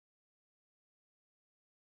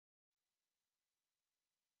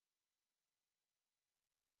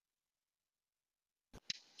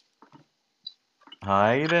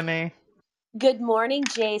Hi, Renee. Good morning,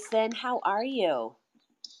 Jason. How are you?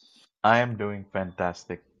 I am doing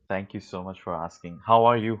fantastic. Thank you so much for asking. How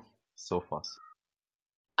are you so far?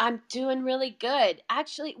 I'm doing really good.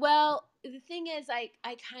 Actually, well, the thing is I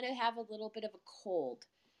kind of have a little bit of a cold.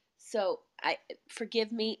 So, I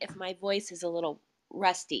forgive me if my voice is a little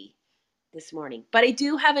rusty this morning. But I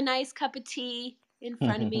do have a nice cup of tea in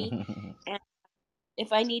front of me, and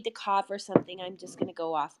if I need to cough or something, I'm just going to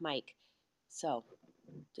go off mic. So,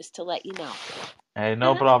 just to let you know. Hey,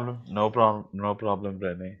 no problem. No problem. No problem,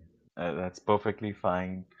 Renee. That's perfectly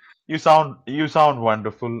fine. You sound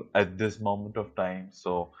wonderful at this moment of time,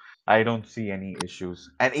 so I don't see any issues.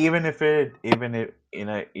 And even if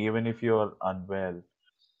you're unwell,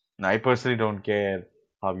 I personally don't care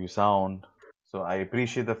how you sound. So I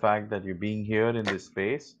appreciate the fact that you're being here in this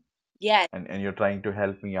space Yes. and you're trying to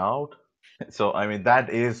help me out. So I mean that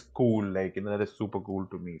is cool, like that is super cool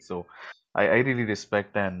to me. So I really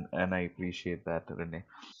respect and I appreciate that, Renee.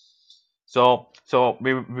 So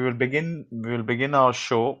we will begin our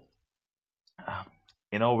show.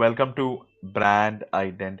 Welcome to Brand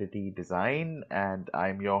Identity Design, and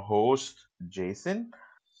I'm your host, Jason.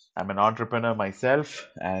 I'm an entrepreneur myself,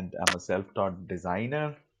 and I'm a self-taught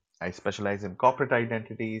designer. I specialize in corporate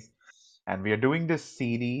identities, and we are doing this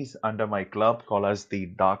series under my club called as the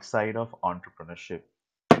Dark Side of Entrepreneurship.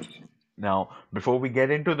 Now, before we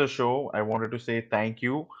get into the show, I wanted to say thank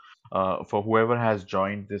you for whoever has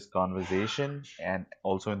joined this conversation and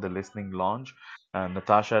also in the listening lounge.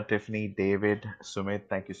 Natasha, Tiffany, David, Sumit,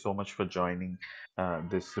 thank you so much for joining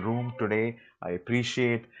this room today. I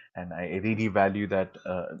appreciate and I really value that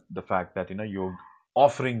the fact that you're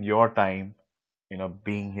offering your time,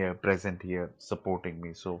 being here, present here, supporting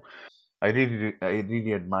me. So I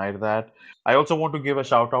really admire that. I also want to give a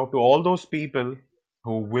shout out to all those people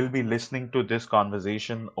who will be listening to this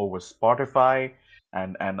conversation over Spotify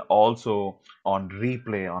and also on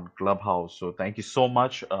replay on Clubhouse. So thank you so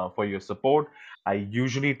much for your support. I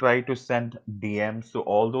usually try to send DMs to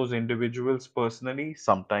all those individuals personally.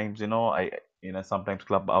 Sometimes, sometimes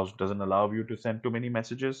Clubhouse doesn't allow you to send too many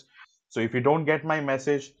messages. So if you don't get my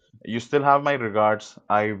message, you still have my regards.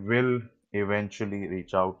 I will eventually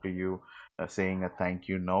reach out to you saying a thank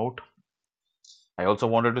you note. I also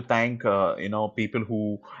wanted to thank people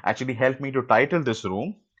who actually helped me to title this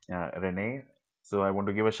room, Renee. So I want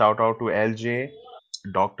to give a shout out to LJ,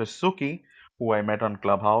 Dr. Suki, who I met on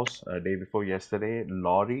Clubhouse day before yesterday,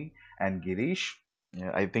 Laurie and Girish.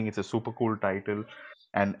 Yeah, I think it's a super cool title.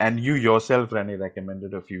 And you yourself, Renee,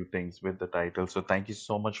 recommended a few things with the title. So thank you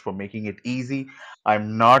so much for making it easy.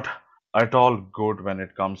 I'm not at all good when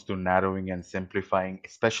it comes to narrowing and simplifying,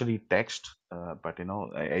 especially text. But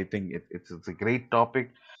I think it's a great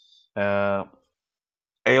topic. Uh,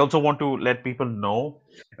 I also want to let people know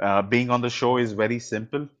being on the show is very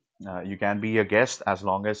simple. You can be a guest as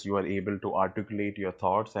long as you are able to articulate your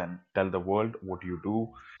thoughts and tell the world what you do,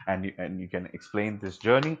 and you can explain this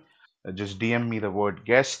journey. Just DM me the word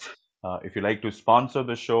guest. If you like to sponsor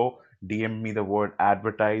the show, DM me the word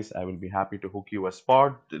advertise. I will be happy to hook you a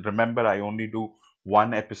spot. Remember, I only do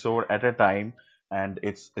one episode at a time, and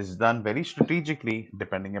it's done very strategically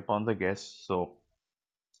depending upon the guest. So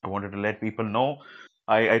I wanted to let people know.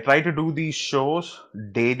 I try to do these shows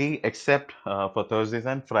daily except for Thursdays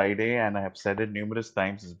and Friday, and I have said it numerous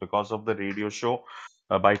times. It's because of the radio show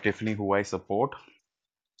by Tiffany, who I support.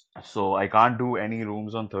 So I can't do any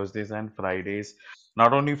rooms on Thursdays and Fridays,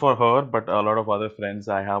 not only for her, but a lot of other friends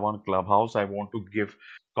I have on Clubhouse. I want to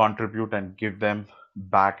contribute and give them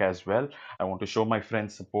back as well. I want to show my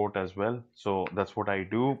friends support as well. So that's what I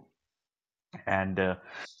do. And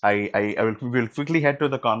I will quickly head to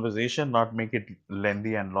the conversation, not make it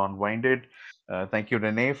lengthy and long-winded. Thank you,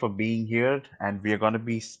 Renee, for being here. And we are going to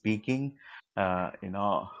be speaking,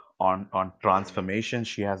 on transformation.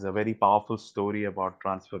 She has a very powerful story about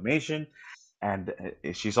transformation, and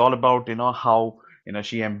she's all about how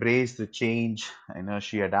she embraced the change.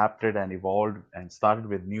 She adapted and evolved and started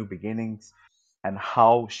with new beginnings, and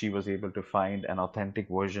how she was able to find an authentic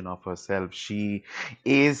version of herself. She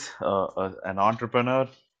is an entrepreneur,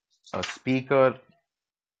 a speaker,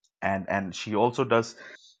 and she's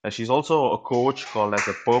also a coach called as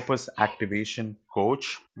a purpose activation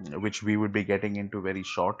coach, which we would be getting into very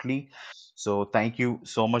shortly. So thank you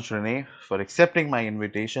so much, Renee, for accepting my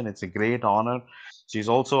invitation. It's a great honor. She's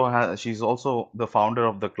also the founder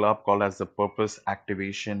of the club called as the Purpose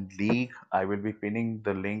Activation League. I will be pinning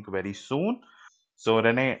the link very soon. So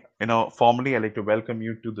Renee, formally I'd like to welcome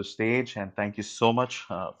you to the stage and thank you so much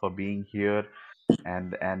for being here.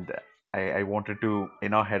 And I wanted to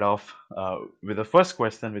head off with the first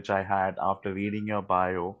question which I had after reading your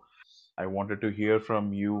bio. I wanted to hear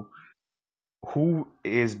from you who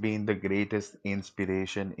is being the greatest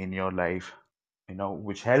inspiration in your life,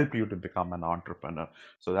 which helped you to become an entrepreneur.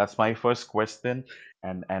 So that's my first question.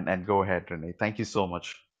 And go ahead, Renee. Thank you so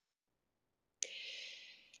much.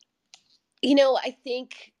 I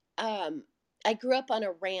think I grew up on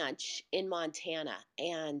a ranch in Montana,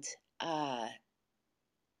 and uh,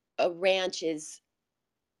 a ranch is,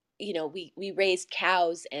 we raised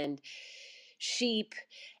cows and sheep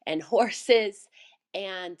and horses,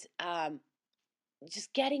 and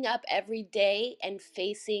just getting up every day and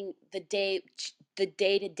facing the day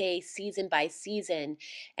to day, season by season,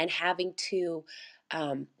 and having to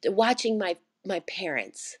watching my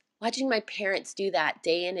parents do that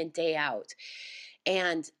day in and day out,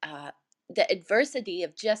 and the adversity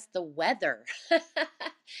of just the weather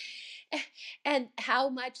and how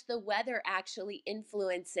much the weather actually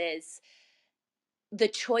influences the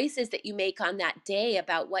choices that you make on that day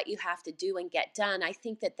about what you have to do and get done. I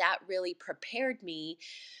think that that really prepared me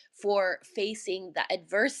for facing the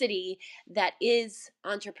adversity that is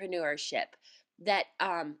entrepreneurship. That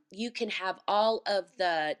you can have all of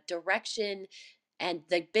the direction and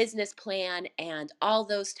the business plan and all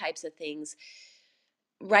those types of things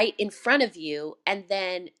right in front of you, and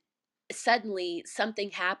then suddenly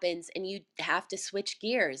something happens and you have to switch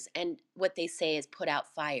gears, and what they say is put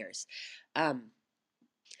out fires. um,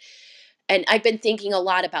 and I've been thinking a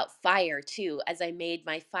lot about fire too as I made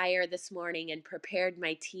my fire this morning and prepared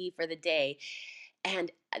my tea for the day.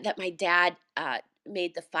 And that my dad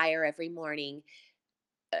made the fire every morning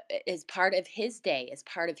as part of his day, as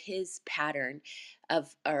part of his pattern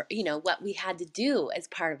of, or what we had to do as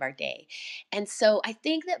part of our day. And so I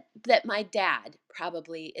think that my dad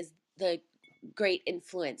probably is the great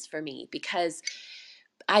influence for me, because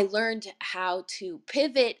I learned how to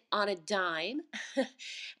pivot on a dime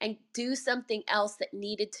and do something else that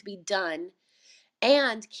needed to be done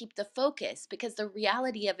and keep the focus, because the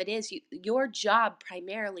reality of it is your job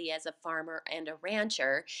primarily as a farmer and a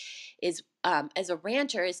rancher is as a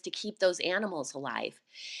rancher is to keep those animals alive.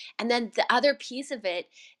 And then the other piece of it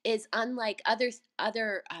is, unlike other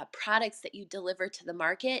products that you deliver to the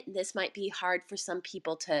market, and this might be hard for some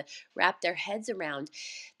people to wrap their heads around,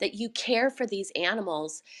 that you care for these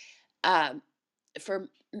animals um, for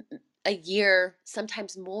a year,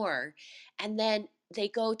 sometimes more, and then they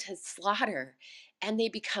go to slaughter and they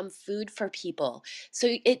become food for people.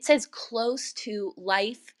 So it's as close to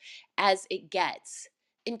life as it gets,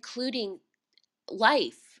 including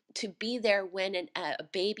life, to be there when a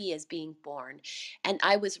baby is being born. And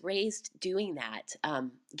I was raised doing that,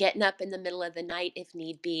 getting up in the middle of the night if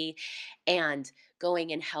need be, and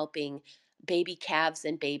going and helping baby calves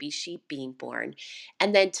and baby sheep being born.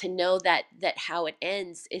 And then to know that how it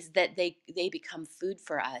ends is that they become food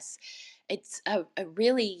for us. It's a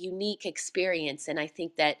really unique experience, and I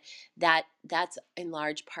think that's in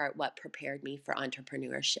large part what prepared me for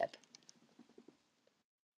entrepreneurship.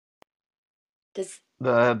 Does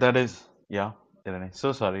That is, yeah, Renee.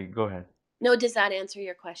 So sorry. Go ahead. No, does that answer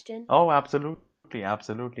your question? Oh, absolutely,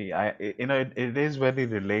 absolutely. It is very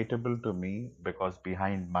relatable to me because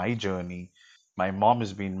behind my journey, my mom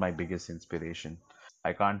has been my biggest inspiration.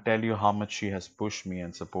 I can't tell you how much she has pushed me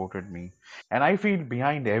and supported me. And I feel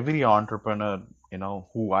behind every entrepreneur,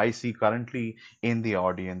 who I see currently in the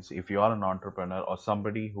audience, if you are an entrepreneur or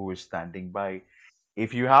somebody who is standing by,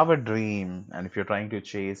 if you have a dream and if you're trying to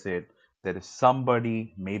chase it, there is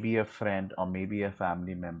somebody, maybe a friend or maybe a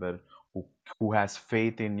family member who who has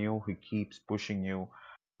faith in you, who keeps pushing you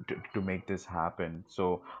to make this happen.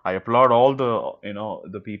 So I applaud all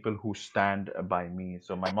the people who stand by me.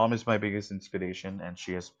 So my mom is my biggest inspiration, and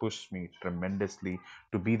she has pushed me tremendously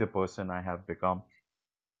to be the person I have become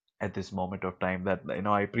at this moment of time. That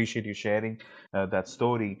I appreciate you sharing that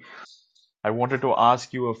story. I wanted to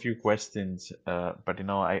ask you a few questions, but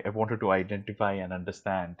I wanted to identify and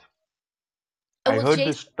understand. I Well, heard Jason,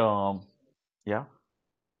 this term. Yeah.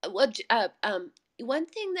 well, one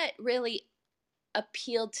thing that really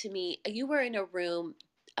appealed to me, you were in a room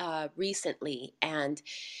recently, and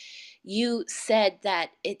you said that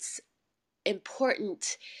it's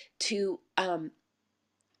important to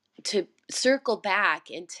circle back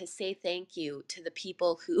and to say thank you to the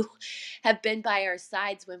people who have been by our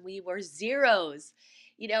sides when we were zeros,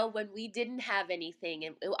 when we didn't have anything,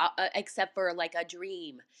 and except for like a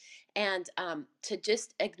dream, and to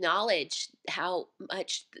just acknowledge how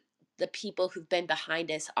much the people who've been behind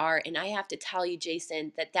us are. And I have to tell you,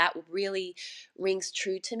 Jason, that really rings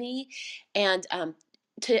true to me. And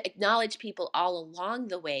to acknowledge people all along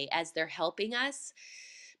the way as they're helping us,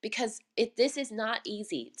 because this is not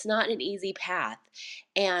easy. It's not an easy path.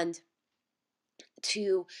 And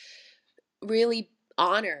to really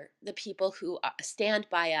honor the people who stand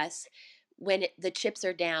by us when the chips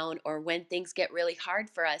are down or when things get really hard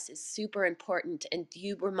for us is super important, and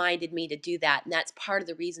you reminded me to do that, and that's part of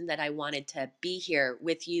the reason that I wanted to be here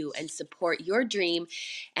with you and support your dream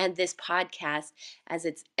and this podcast as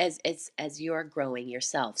it's as you're growing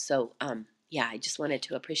yourself. So yeah, I just wanted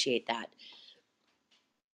to appreciate that.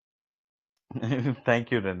 Thank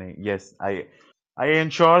you, Renee. Yes, I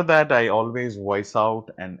ensure that I always voice out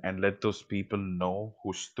and let those people know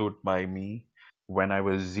who stood by me when I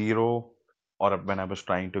was zero or when I was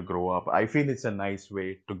trying to grow up. I feel it's a nice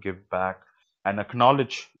way to give back and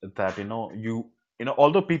acknowledge that,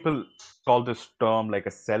 although people call this term like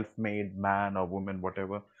a self-made man or woman,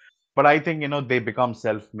 whatever, but I think, they become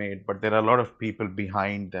self-made, but there are a lot of people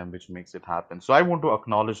behind them which makes it happen. So I want to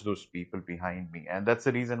acknowledge those people behind me. And that's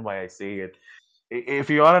the reason why I say it. If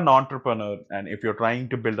you are an entrepreneur and if you're trying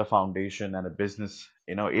to build a foundation and a business,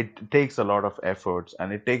 it takes a lot of efforts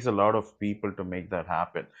and it takes a lot of people to make that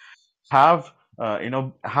happen. Have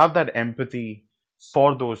that empathy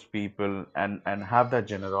for those people and have that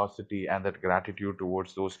generosity and that gratitude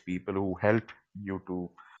towards those people who helped you to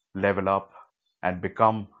level up and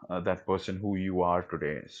become that person who you are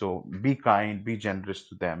today. So be kind, be generous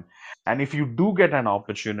to them. And if you do get an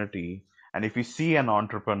opportunity, and if you see an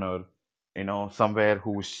entrepreneur, somewhere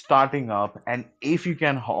who's starting up, and if you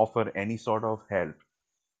can offer any sort of help,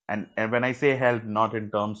 and when I say help, not in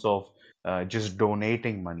terms of just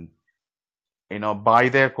donating money, buy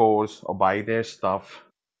their course or buy their stuff,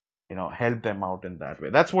 help them out in that way.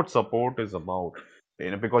 That's what support is about,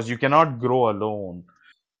 because you cannot grow alone.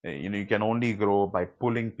 You can only grow by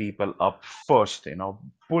pulling people up first,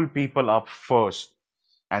 pull people up first,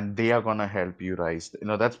 and they are going to help you rise.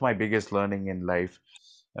 That's my biggest learning in life.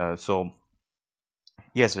 So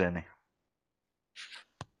yes, Renee.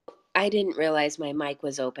 I didn't realize my mic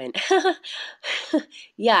was open.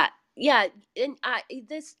 Yeah, yeah, and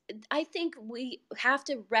I think we have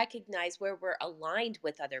to recognize where we're aligned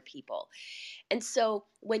with other people. And so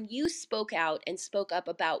when you spoke out and spoke up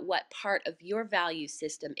about what part of your value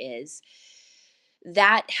system is,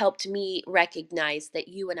 that helped me recognize that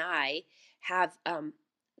you and I have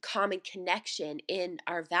common connection in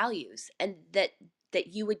our values, and that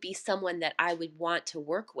you would be someone that I would want to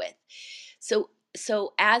work with.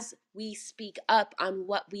 So as we speak up on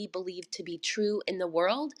what we believe to be true in the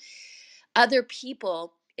world, other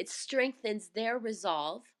people, it strengthens their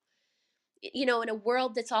resolve. In a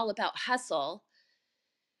world that's all about hustle,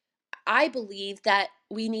 I believe that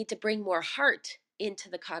we need to bring more heart into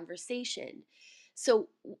the conversation. So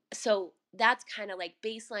that's kind of like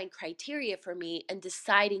baseline criteria for me and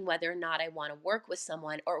deciding whether or not I want to work with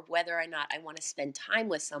someone or whether or not I want to spend time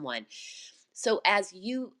with someone. So as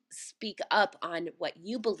you speak up on what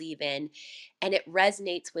you believe in and it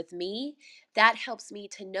resonates with me, that helps me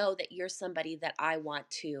to know that you're somebody that I want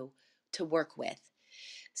to work with.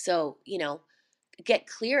 So, get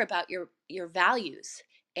clear about your values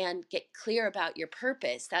and get clear about your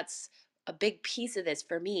purpose. That's a big piece of this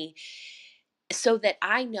for me, so that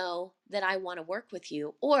I know that I want to work with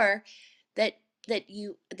you, or that that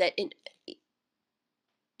you that in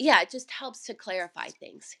yeah, it just helps to clarify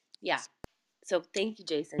things. Yeah. So thank you,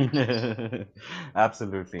 Jason.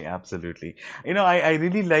 Absolutely, absolutely. I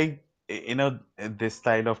really like, this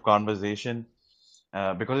style of conversation,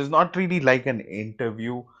 because it's not really like an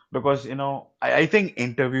interview. Because, I think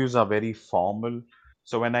interviews are very formal.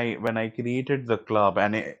 So when I created the club,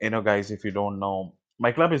 and guys, if you don't know,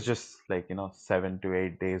 my club is just like, 7 to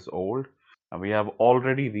 8 days old. And we have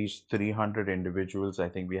already reached 300 individuals. I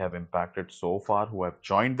think we have impacted so far who have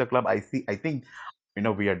joined the club. I think,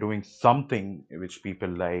 we are doing something which people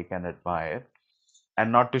like and admire.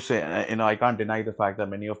 And not to say, I can't deny the fact that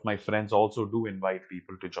many of my friends also do invite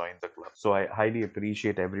people to join the club. So I highly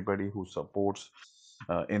appreciate everybody who supports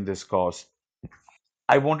in this cause.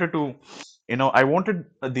 I wanted to, I wanted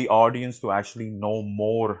the audience to actually know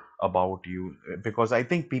more about you, because I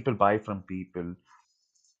think people buy from people,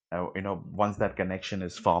 once that connection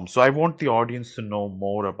is formed. So I want the audience to know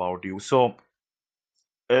more about you. So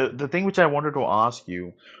the thing which I wanted to ask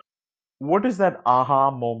you, what is that aha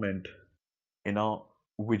moment,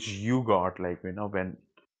 which you got, like,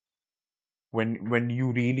 when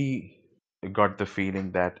you really got the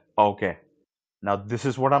feeling that, okay, now this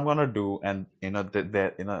is what I'm gonna do, and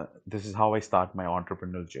that this is how I start my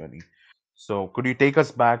entrepreneurial journey. So could you take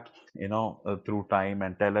us back, through time,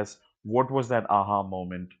 and tell us what was that aha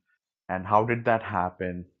moment, and how did that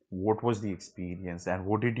happen? What was the experience, and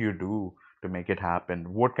what did you do to make it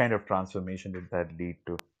happen? What kind of transformation did that lead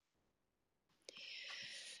to?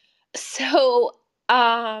 So,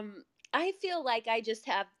 um I feel like I just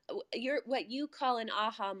have your what you call an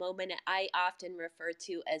aha moment. I often refer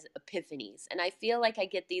to as epiphanies, and I feel like I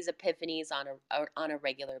get these epiphanies on a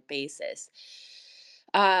regular basis.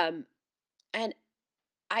 Um, and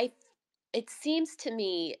I, it seems to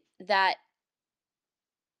me that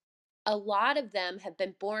a lot of them have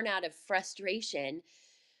been born out of frustration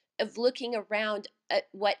of looking around at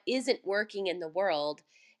what isn't working in the world,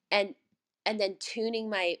 and then tuning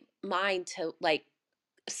my mind to like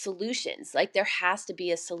solutions. Like there has to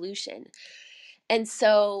be a solution. And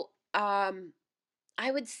so I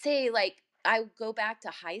would say like I would go back to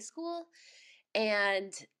high school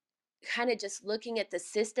and kind of just looking at the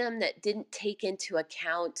system that didn't take into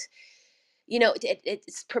account,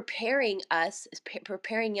 it's preparing us,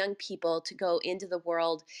 preparing young people to go into the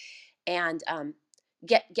world and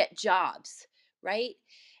get jobs, right?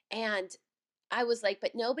 And I was like,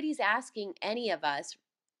 but nobody's asking any of us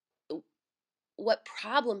what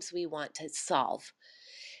problems we want to solve.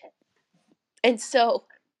 And so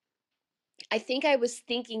I think I was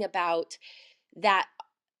thinking about that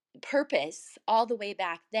purpose all the way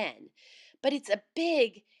back then. But it's a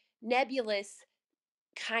big, nebulous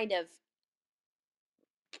kind of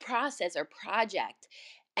process or project.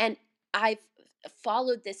 And I've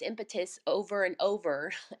followed this impetus over and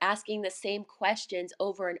over, asking the same questions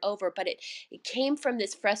over and over. But it came from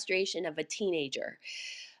this frustration of a teenager,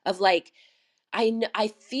 of like,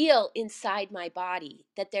 I feel inside my body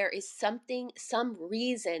that there is something, some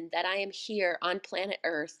reason that I am here on planet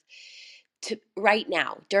Earth to right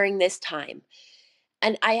now during this time,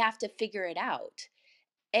 and I have to figure it out.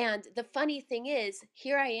 And the funny thing is,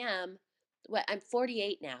 here I am. What, I'm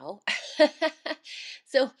 48 now.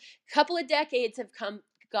 So a couple of decades have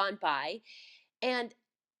gone by, and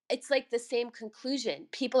it's like the same conclusion.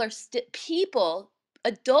 People,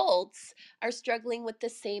 adults are struggling with the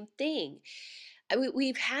same thing.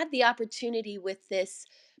 We've had the opportunity with this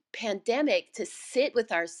pandemic to sit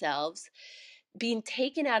with ourselves, being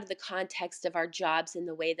taken out of the context of our jobs in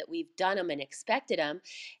the way that we've done them and expected them,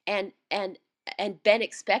 and been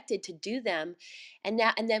expected to do them, and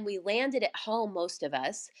then we landed at home, most of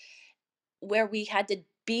us, where we had to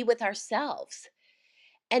be with ourselves.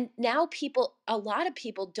 And now a lot of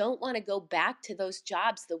people don't want to go back to those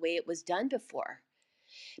jobs the way it was done before,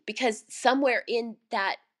 because somewhere in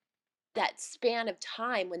that span of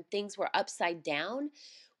time when things were upside down,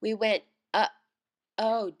 we went, uh,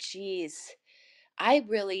 oh geez, I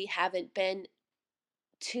really haven't been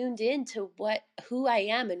tuned in to what who I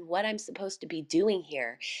am and what I'm supposed to be doing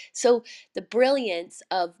here. So the brilliance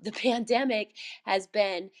of the pandemic has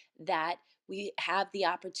been that we have the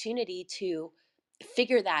opportunity to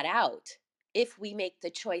figure that out if we make the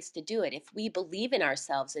choice to do it. If we believe in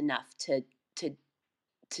ourselves enough to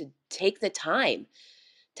take the time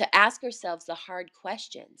to ask ourselves the hard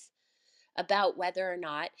questions about whether or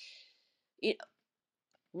not, you know,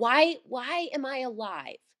 why am I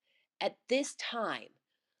alive at this time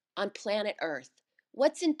on planet Earth?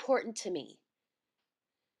 What's important to me?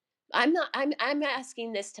 I'm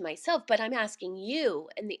asking this to myself, but I'm asking you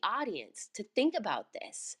and the audience to think about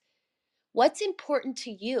this. What's important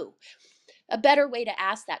to you? A better way to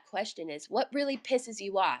ask that question is, what really pisses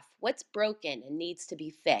you off? What's broken and needs to be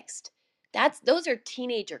fixed? Those are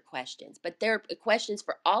teenager questions, but they're questions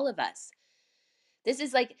for all of us. This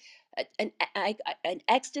is like an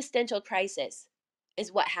existential crisis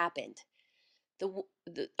is what happened.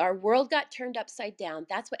 Our world got turned upside down.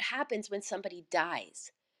 That's what happens when somebody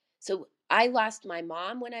dies. So I lost my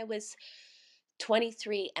mom when I was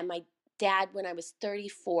 23 and my dad when I was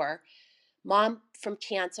 34. Mom from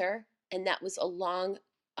cancer, and that was a long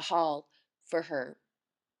haul for her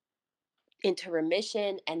into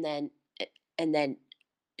remission, and then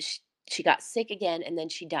she got sick again, and then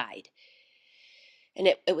she died. And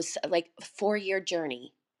it was like a 4-year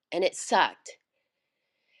journey, and it sucked.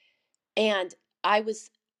 And I was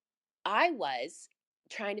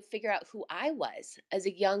trying to figure out who I was as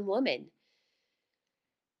a young woman.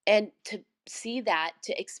 And to see that,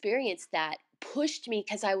 to experience that, pushed me,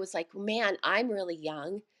 because I was like, man, I'm really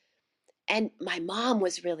young. And my mom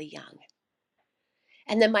was really young.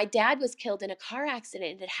 And then my dad was killed in a car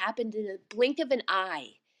accident. It happened in the blink of an eye.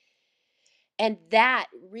 And that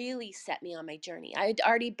really set me on my journey. I had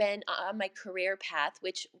already been on my career path,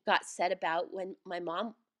 which got set about when my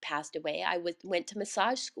mom passed away. Went to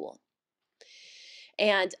massage school.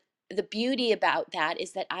 And the beauty about that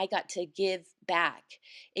is that I got to give back.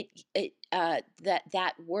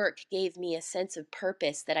 That work gave me a sense of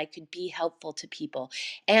purpose, that I could be helpful to people,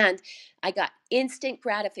 and I got instant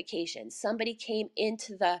gratification. Somebody came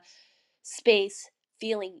into the space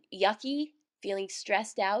feeling yucky, feeling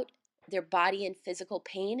stressed out. their body in physical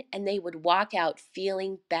pain, and they would walk out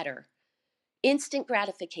feeling better. Instant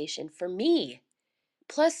gratification for me,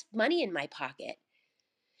 plus money in my pocket.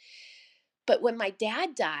 But when my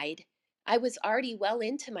dad died, I was already well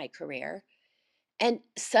into my career. And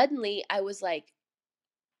suddenly I was like,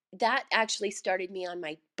 that actually started me on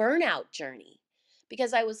my burnout journey,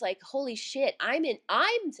 because I was like, holy shit, I'm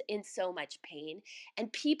in so much pain,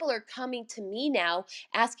 and people are coming to me now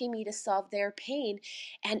asking me to solve their pain.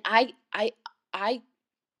 And I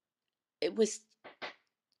it was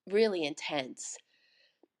really intense.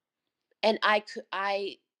 And I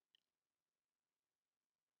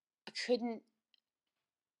couldn't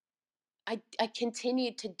I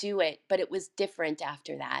continued to do it, but it was different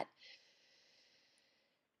after that.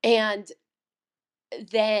 And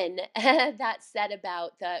then that said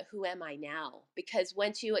about the who am I now? Because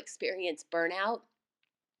once you experience burnout,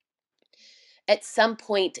 at some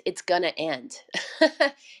point it's going to end.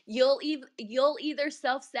 You'll either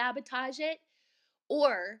self-sabotage it,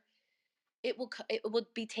 or it will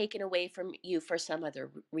be taken away from you for some other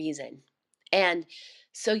reason. And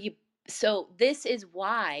so you so this is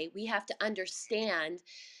why we have to understand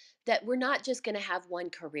that we're not just going to have one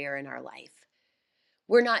career in our life.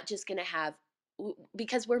 We're not just going to have,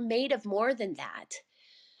 because we're made of more than that.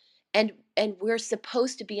 And we're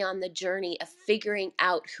supposed to be on the journey of figuring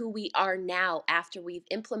out who we are now after we've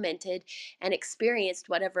implemented and experienced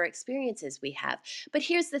whatever experiences we have. But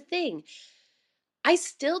here's the thing, I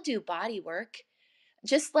still do body work.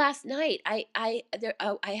 Just last night, I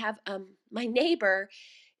have my neighbor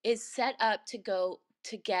is set up to go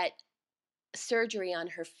to get surgery on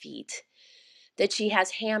her feet, that she has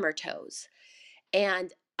hammer toes.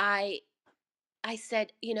 And I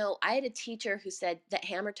said, I had a teacher who said that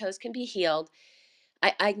hammer toes can be healed.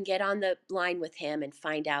 I can get on the line with him and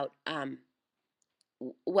find out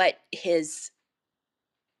what his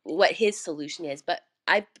solution is. But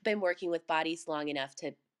I've been working with bodies long enough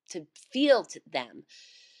to feel to them,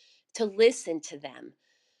 to listen to them.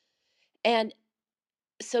 And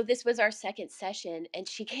so this was our second session, and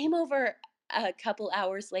she came over a couple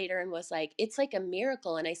hours later and was like, it's like a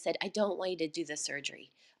miracle. And I said, I don't want you to do the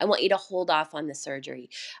surgery. I want you to hold off on the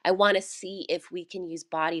surgery. I want to see if we can use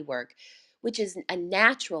body work, which is a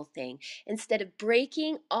natural thing, instead of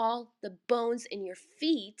breaking all the bones in your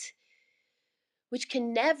feet, which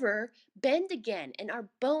can never bend again. And our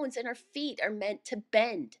bones and our feet are meant to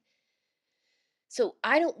bend. So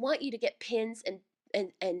I don't want you to get pins and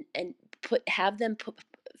have them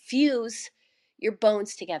fuse your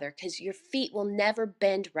bones together, because your feet will never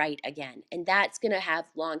bend right again, and that's going to have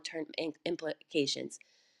long-term implications.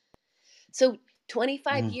 So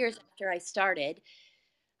 25 Mm. years after I started,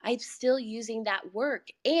 I'm still using that work,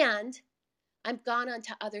 and I've gone on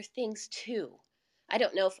to other things too. I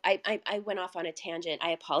don't know if I went off on a tangent.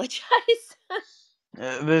 I apologize.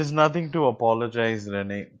 There's nothing to apologize,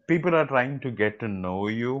 Renee. People are trying to get to know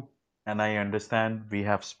you, and I understand we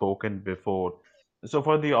have spoken before. So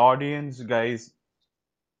for the audience, guys,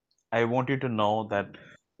 I want you to know that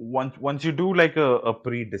once you do like a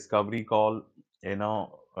pre-discovery call,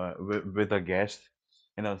 with a guest,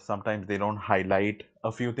 sometimes they don't highlight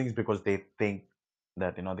a few things because they think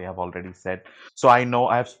that they have already said. So I know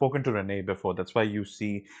I have spoken to Renee before. That's why you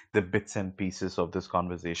see the bits and pieces of this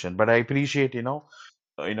conversation. But I appreciate, uh,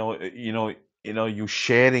 you know, uh, you know, you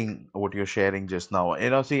sharing what you're sharing just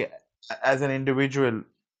now. See, as an individual,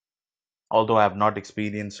 although I have not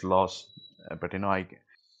experienced loss, but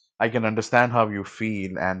I can understand how you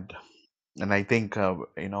feel, and I think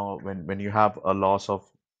when you have a loss of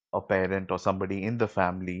a parent or somebody in the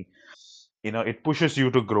family, it pushes you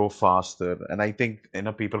to grow faster. And I think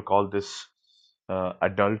people call this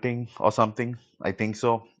adulting or something. I think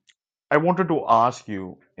so. I wanted to ask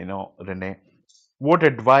you, Renee, what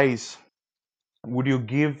advice would you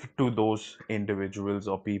give to those individuals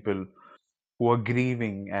or people who are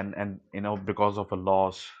grieving and because of a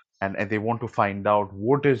loss, and they want to find out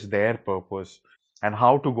what is their purpose and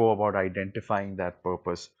how to go about identifying that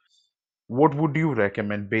purpose? What would you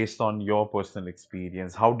recommend based on your personal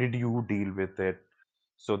experience? How did you deal with it,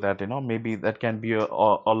 so that maybe that can be a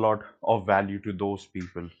lot of value to those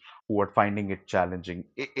people who are finding it challenging?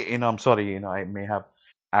 I'm sorry, I may have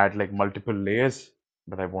add like multiple layers,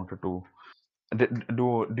 but I wanted to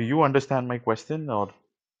do you understand my question, or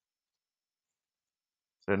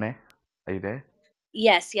Renee, are you there?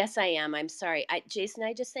 Yes, yes, I am. I'm sorry. Jason,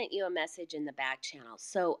 I just sent you a message in the back channel.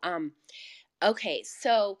 So, okay.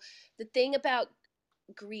 So the thing about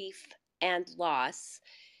grief and loss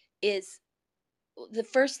is, the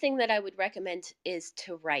first thing that I would recommend is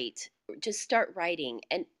to write. just start writing,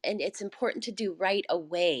 and it's important to do right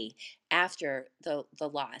away after the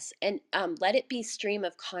loss, and let it be stream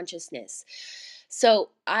of consciousness.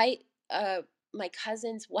 So I my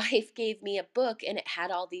cousin's wife gave me a book, and it had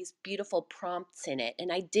all these beautiful prompts in it,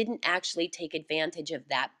 and I didn't actually take advantage of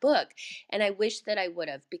that book, and I wish that I would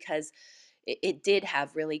have, because it did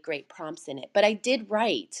have really great prompts in it, but I did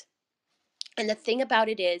write. And the thing about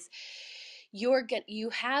it is, you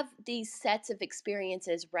have these sets of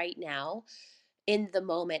experiences right now in the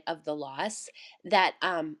moment of the loss, that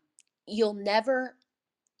you'll never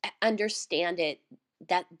understand it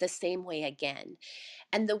that the same way again.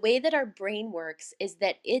 And the way that our brain works is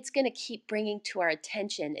that it's going to keep bringing to our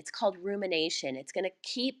attention, it's called rumination, it's going to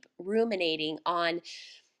keep ruminating on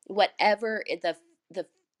whatever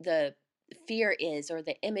the fear is, or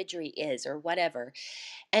the imagery is, or whatever.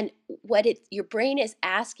 And your brain is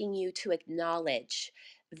asking you to acknowledge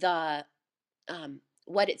the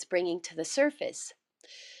what it's bringing to the surface.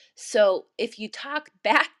 So if you talk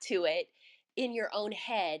back to it in your own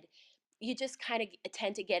head, you just kind of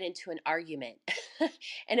tend to get into an argument,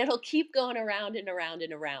 and it'll keep going around and around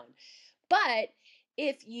and around. But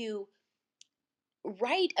if you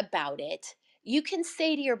write about it, you can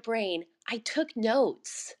say to your brain, I took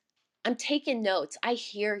notes. I'm taking notes. I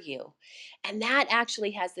hear you. And that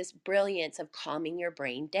actually has this brilliance of calming your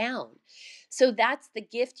brain down. So that's the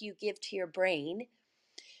gift you give to your brain,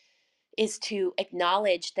 is to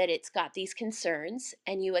acknowledge that it's got these concerns,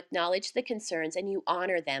 and you acknowledge the concerns and you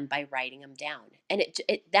honor them by writing them down. And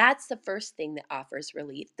that's the first thing that offers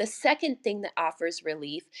relief. The second thing that offers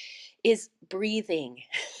relief is breathing.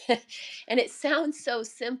 And it sounds so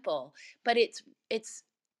simple, but it's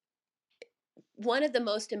one of the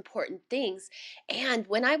most important things. And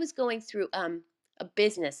when I was going through a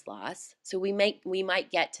business loss, so we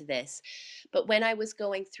might get to this, but when I was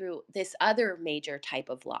going through this other major type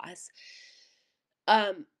of loss,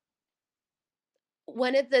 um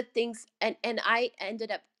one of the things, and I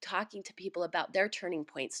ended up talking to people about their turning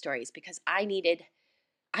point stories, because I need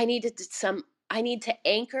to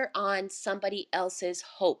anchor on somebody else's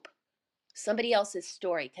hope, somebody else's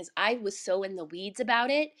story, because I was so in the weeds about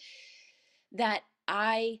it that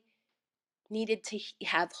I needed to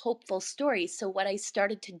have hopeful stories. So what I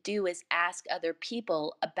started to do is ask other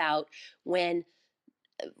people about when,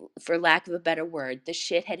 for lack of a better word, the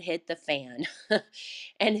shit had hit the fan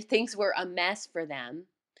and things were a mess for them,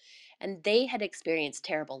 and they had experienced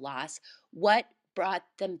terrible loss. What brought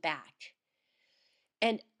them back?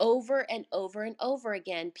 And over and over and over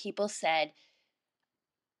again, people said,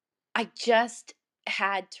 I just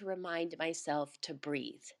had to remind myself to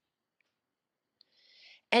breathe.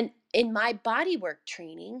 And in my bodywork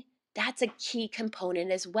training, that's a key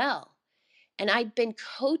component as well. And I'd been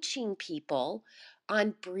coaching people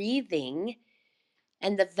on breathing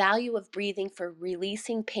and the value of breathing for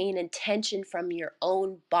releasing pain and tension from your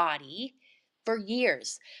own body for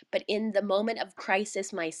years. But in the moment of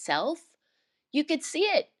crisis myself, you could see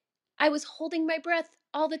it. I was holding my breath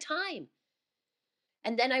all the time.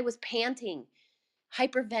 And then I was panting,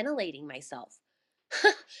 hyperventilating myself.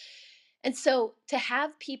 And so to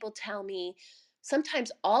have people tell me,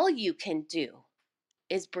 sometimes all you can do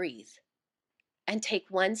is breathe and take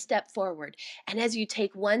one step forward. And as you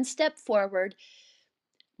take one step forward,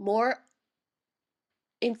 more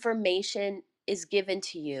information is given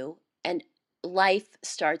to you, and life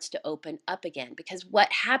starts to open up again. Because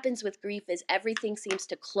what happens with grief is everything seems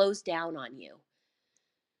to close down on you.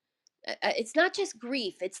 It's not just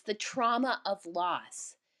grief, it's the trauma of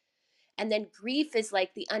loss. And then grief is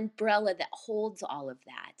like the umbrella that holds all of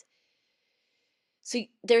that. So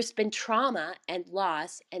there's been trauma and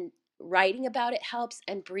loss, and writing about it helps,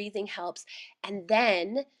 and breathing helps. And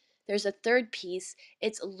then there's a third piece,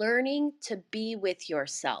 it's learning to be with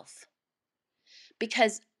yourself.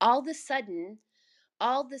 Because all of a sudden,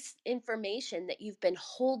 all this information that you've been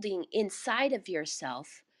holding inside of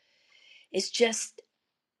yourself is just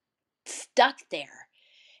stuck there.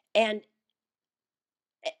 And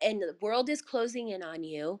the world is closing in on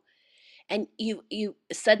you, and you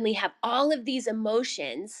suddenly have all of these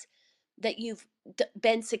emotions that you've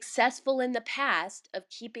been successful in the past of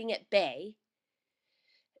keeping at bay.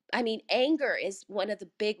 I mean, anger is one of the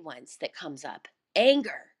big ones that comes up.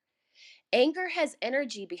 Anger has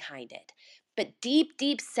energy behind it, but deep,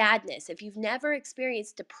 deep sadness, if you've never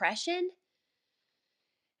experienced depression,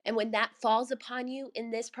 and when that falls upon you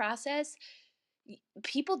in this process,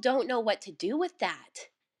 people don't know what to do with that.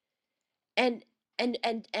 And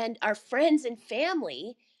and our friends and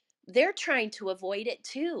family, they're trying to avoid it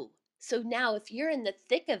too. So now if you're in the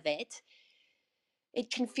thick of it,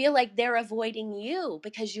 it can feel like they're avoiding you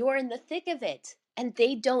because you're in the thick of it. and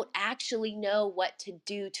they don't actually know what to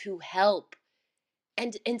do to help.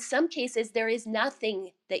 And in some cases, there is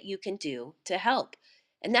nothing that you can do to help.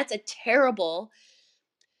 And that's a terrible,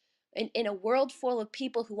 in a world full of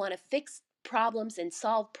people who want to fix problems and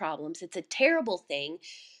solve problems, it's a terrible thing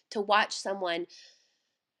to watch someone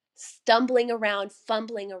stumbling around,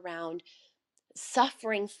 fumbling around,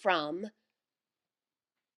 suffering from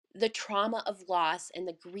the trauma of loss and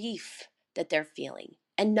the grief that they're feeling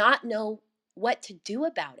and not know what to do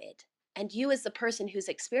about it. And you, as the person who's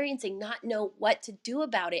experiencing, not know what to do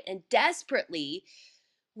about it and desperately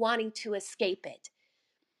wanting to escape it.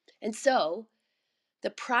 And so the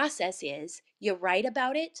process is you write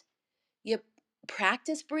about it, you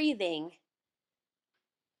practice breathing,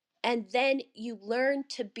 and then you learn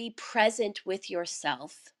to be present with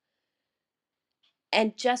yourself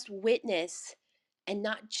and just witness and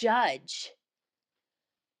not judge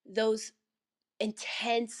those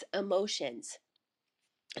intense emotions.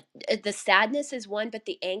 The sadness is one, but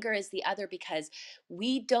the anger is the other, because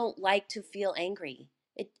we don't like to feel angry.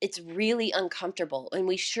 It's really uncomfortable, and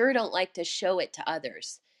we sure don't like to show it to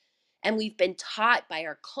others. And we've been taught by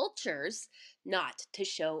our cultures not to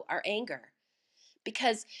show our anger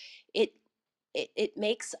because it it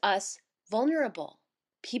makes us vulnerable.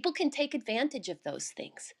 People can take advantage of those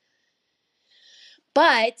things.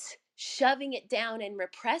 But shoving it down and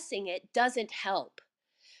repressing it doesn't help.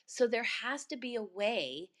 So there has to be a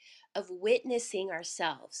way of witnessing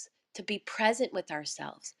ourselves, to be present with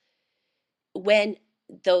ourselves when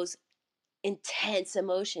those intense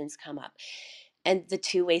emotions come up. And the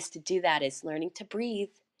two ways to do that is learning to breathe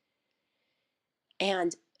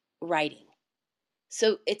and writing.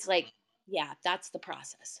 So it's like, yeah, that's the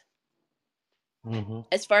process, Hmm.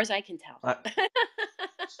 as far as I can tell. I,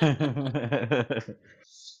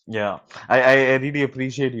 yeah, I really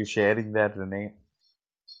appreciate you sharing that, Renee.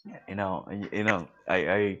 I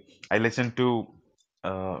listen to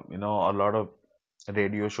a lot of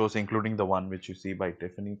radio shows, including the one which you see by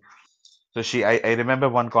Tiffany. So I remember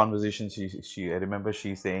one conversation I remember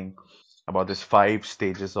she saying about this 5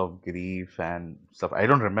 stages of grief and stuff. I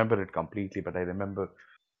don't remember it completely, but I remember,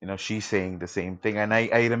 she saying the same thing. And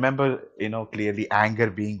I remember, clearly anger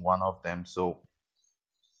being one of them. So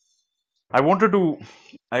I wanted to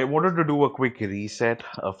I wanted to do a quick reset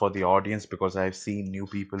for the audience because I've seen new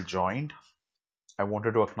people joined. I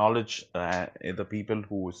wanted to acknowledge the people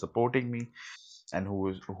who is supporting me and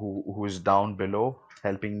who is down below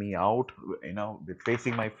helping me out, with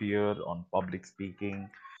facing my fear on public speaking,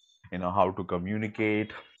 how to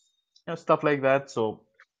communicate, stuff like that. So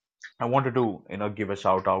I wanted to, give a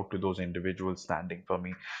shout out to those individuals standing for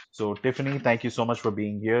me. So Tiffany, thank you so much for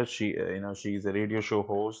being here. She's a radio show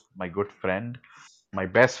host, my good friend, my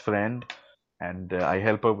best friend, and I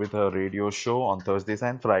help her with her radio show on Thursdays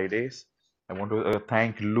and Fridays. I want to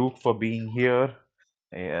thank Luke for being here,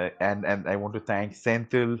 and I want to thank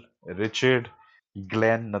Senthil, Richard,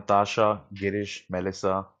 Glenn, Natasha, Girish,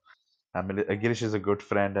 Melissa. Girish is a good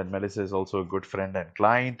friend, and Melissa is also a good friend and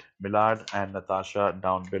client. Millard and Natasha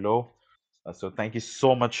down below. So thank you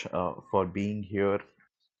so much for being here,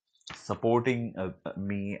 supporting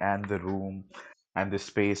me and the room and the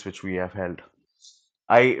space which we have held.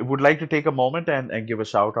 I would like to take a moment and give a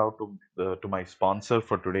shout out to my sponsor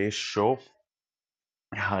for today's show.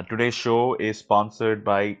 Today's show is sponsored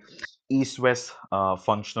by East West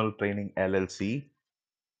Functional Training LLC.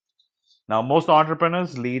 Now, most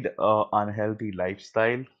entrepreneurs lead a unhealthy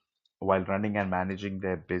lifestyle while running and managing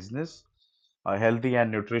their business. A healthy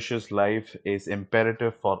and nutritious life is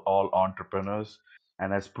imperative for all entrepreneurs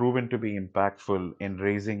and has proven to be impactful in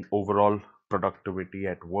raising overall productivity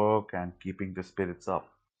at work and keeping the spirits up.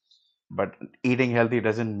 But eating healthy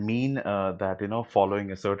doesn't mean that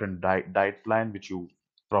following a certain diet plan, which you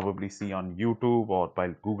probably see on YouTube or by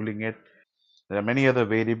Googling it. There are many other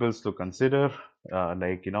variables to consider,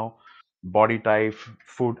 like body type,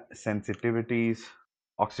 food sensitivities,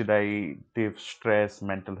 oxidative stress,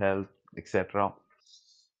 mental health, etc.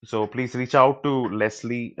 So please reach out to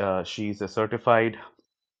Leslie. She's a certified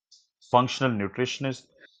functional nutritionist,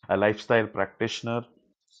 a lifestyle practitioner,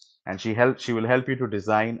 and she will help you to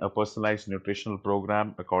design a personalized nutritional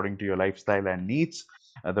program according to your lifestyle and needs.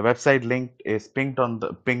 The website link is pinged on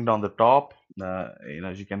the top.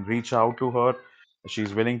 You can reach out to her.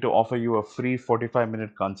 She's willing to offer you a free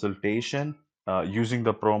 45-minute consultation using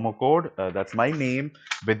the promo code. That's my name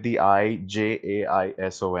with the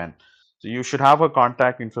IJAISON. So you should have her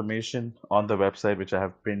contact information on the website, which I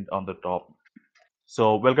have pinned on the top.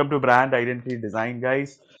 So, welcome to Brand Identity Design,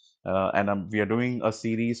 guys. And we are doing a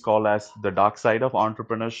series called as The Dark Side of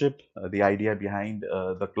Entrepreneurship. The idea behind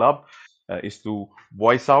the club is to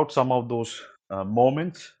voice out some of those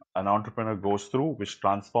moments an entrepreneur goes through, which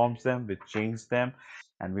transforms them, which changes them,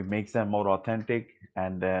 and we makes them more authentic.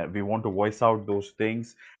 And we want to voice out those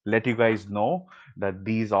things, let you guys know that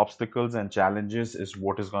these obstacles and challenges is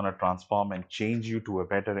what is going to transform and change you to a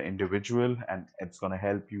better individual, and it's going to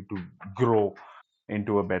help you to grow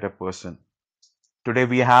into a better person. Today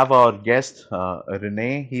we have our guest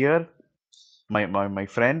Renee here, my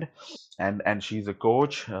friend, and she's a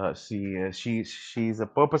coach. She's a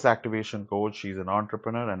purpose activation coach. She's an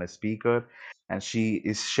entrepreneur and a speaker, and she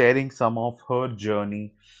is sharing some of her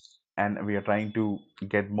journey. And we are trying to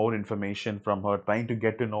get more information from her, trying to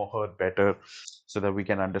get to know her better, so that we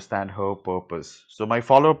can understand her purpose. So my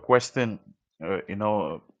follow-up question,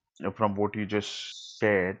 from what you just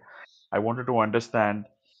shared, I wanted to understand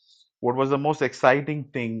what was the most exciting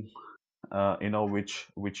thing,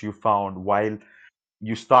 which you found while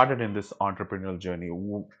you started in this entrepreneurial journey,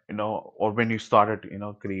 or when you started,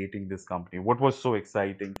 creating this company. What was so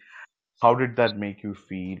exciting? How did that make you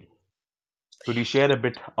feel? Could you share a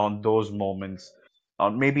bit on those moments,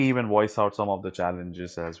 or maybe even voice out some of the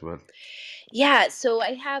challenges as well? Yeah, so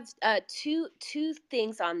I have two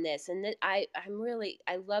things on this, and I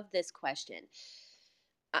love this question.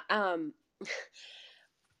 Um,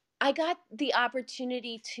 I got the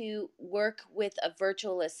opportunity to work with a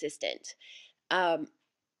virtual assistant. Um,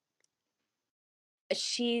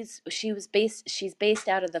 she's based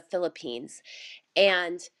out of the Philippines,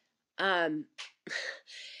 and um,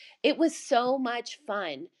 it was so much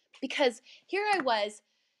fun because here I was.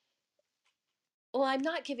 Well, I'm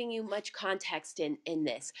not giving you much context in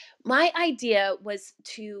this. My idea was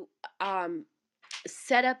to um,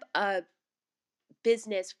 set up a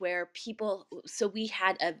business where people, so we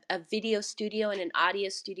had a video studio and an audio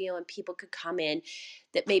studio, and people could come in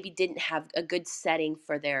that maybe didn't have a good setting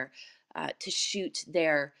for their to shoot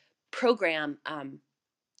their program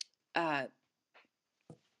uh,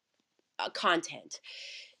 content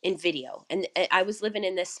in video. And I was living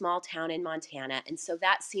in this small town in Montana, and so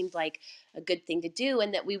that seemed like a good thing to do,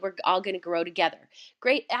 and that we were all going to grow together.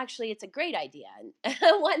 Great, actually, it's a great idea, and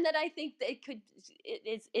one that I think that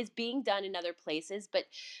is being done in other places, but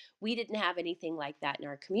we didn't have anything like that in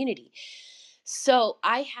our community. So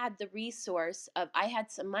I had the resource of I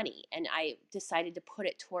had some money, and I decided to put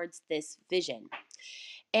it towards this vision.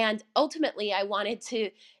 And ultimately, I wanted to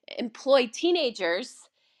employ teenagers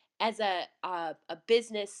as a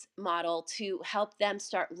business model to help them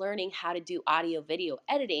start learning how to do audio video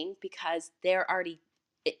editing, because they're already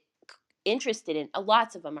i- interested in,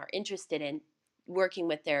 lots of them are interested in working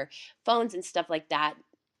with their phones and stuff like that,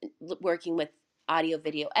 working with audio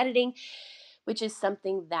video editing, which is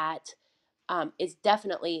something that is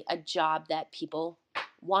definitely a job that people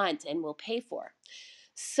want and will pay for.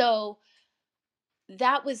 So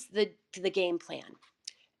that was the game plan.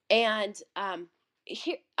 And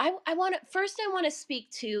here I want to first I want to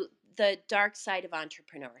speak to the dark side of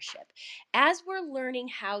entrepreneurship. As we're learning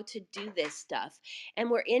how to do this stuff, and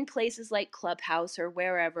we're in places like Clubhouse or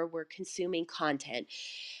wherever we're consuming content,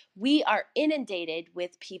 we are inundated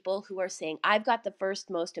with people who are saying, I've got the first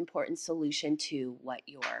most important solution to what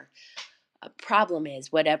your problem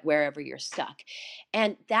is, whatever, wherever you're stuck.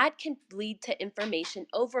 And that can lead to information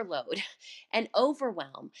overload and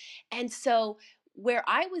overwhelm. And so where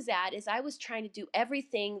I was at is I was trying to do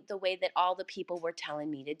everything the way that all the people were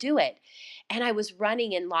telling me to do it. And I was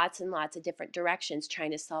running in lots and lots of different directions,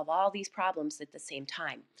 trying to solve all these problems at the same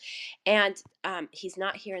time. And he's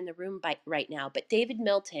not here in the room right now, but David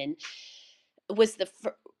Milton was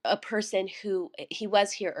a person who, he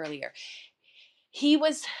was here earlier. He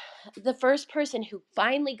was the first person who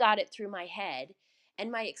finally got it through my head.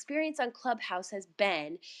 And my experience on Clubhouse has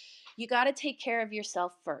been, you got to take care of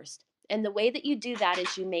yourself first. And the way that you do that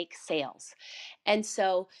is you make sales. And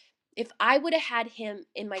so if I would have had him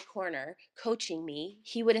in my corner coaching me,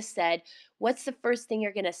 he would have said, what's the first thing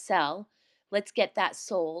you're going to sell? Let's get that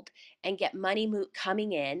sold and get money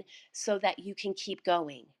coming in so that you can keep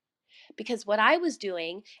going. Because what I was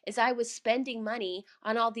doing is I was spending money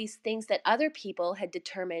on all these things that other people had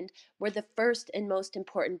determined were the first and most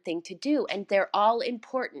important thing to do. And they're all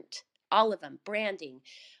important, all of them: branding,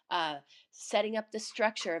 uh, setting up the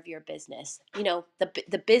structure of your business,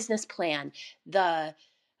 the business plan, the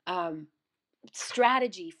um,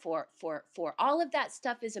 strategy for all of that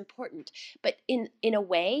stuff is important. But in a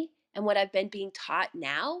way, and what I've been being taught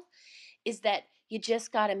now is that you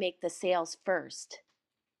just got to make the sales first.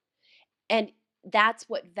 And that's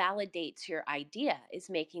what validates your idea, is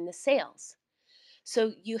making the sales.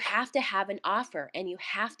 So you have to have an offer, and you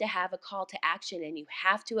have to have a call to action, and you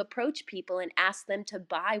have to approach people and ask them to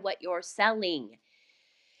buy what you're selling.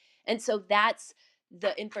 And so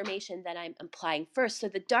the information that I'm applying first. So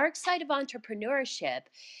the dark side of entrepreneurship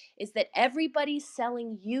is that everybody's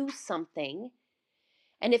selling you something.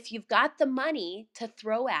 And if you've got the money to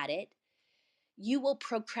throw at it, you will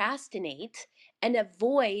procrastinate and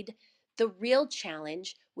avoid the real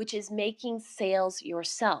challenge, which is making sales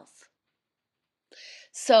yourself.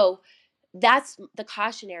 So that's the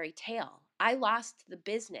cautionary tale. I lost the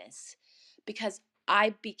business because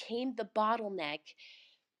I became the bottleneck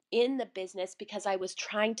in the business because I was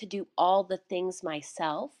trying to do all the things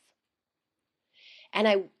myself.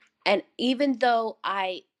 And and even though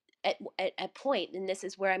I at a point, and this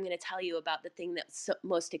is where I'm going to tell you about the thing that's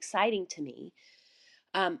most exciting to me.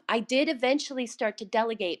 I did eventually start to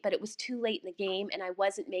delegate, but it was too late in the game, and I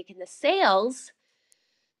wasn't making the sales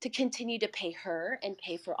to continue to pay her and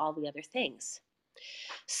pay for all the other things.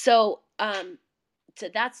 So, so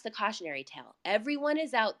that's the cautionary tale. Everyone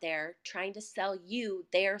is out there trying to sell you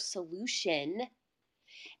their solution.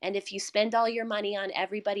 And if you spend all your money on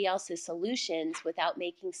everybody else's solutions without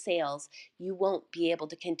making sales, you won't be able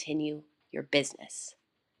to continue your business.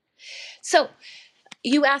 So,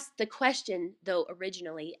 you asked the question, though,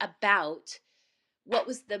 originally about what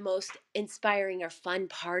was the most inspiring or fun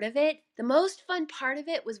part of it. The most fun part of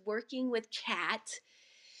it was working with Kat,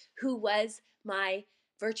 who was my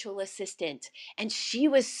virtual assistant, and she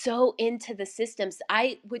was so into the systems.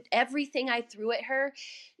 I would everything I threw at her,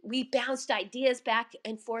 we bounced ideas back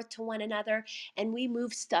and forth to one another, and we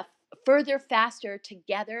moved stuff further faster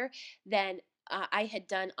together than I had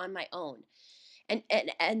done on my own.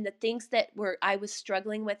 And the things that were I was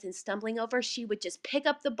struggling with and stumbling over, she would just pick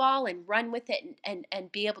up the ball and run with it,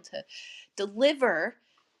 and be able to deliver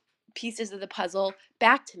pieces of the puzzle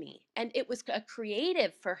back to me. And it was a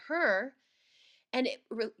creative for her, and it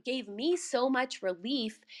gave me so much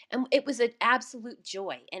relief, and it was an absolute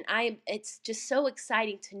joy. And it's just so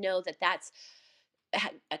exciting to know that that's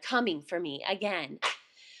coming for me again.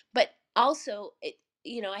 But also,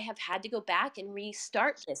 I have had to go back and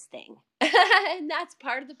restart this thing. And that's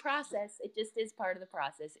part of the process. It just is part of the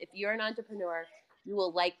process. If you're an entrepreneur, you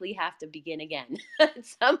will likely have to begin again at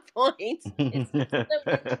some point. It's just the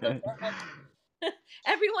way of the world.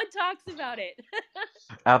 Everyone talks about it.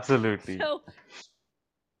 Absolutely. So,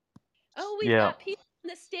 oh, we've Yeah. got people on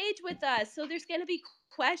the stage with us. So there's going to be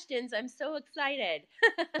questions. I'm so excited.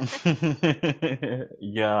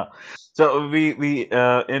 Yeah. So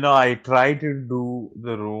I try to do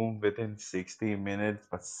the room within 60 minutes,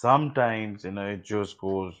 but sometimes, it just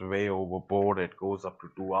goes way overboard. It goes up to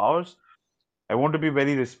 2 hours. I want to be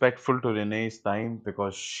very respectful to Renee's time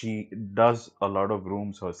because she does a lot of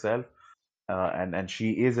rooms herself, and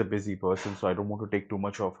she is a busy person, so I don't want to take too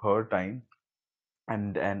much of her time.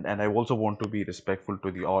 And I also want to be respectful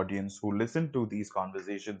to the audience who listen to these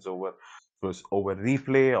conversations over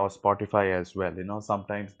replay or Spotify as well.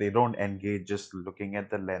 Sometimes they don't engage just looking at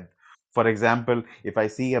the length. For example, if I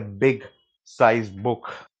see a big size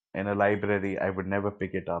book in a library, I would never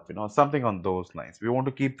pick it up. Something on those lines. We want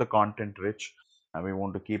to keep the content rich, and we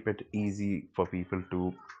want to keep it easy for people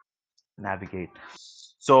to navigate.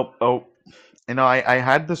 So, I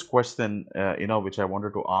had this question, which I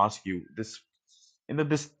wanted to ask you.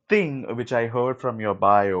 This thing which I heard from your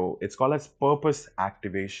bio, it's called as purpose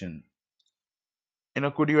activation.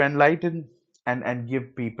 Could you enlighten and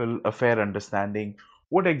give people a fair understanding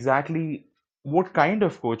what exactly, what kind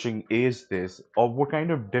of coaching is this, or what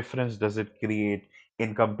kind of difference does it create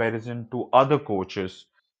in comparison to other coaches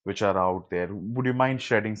which are out there? Would you mind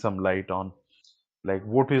shedding some light on, like,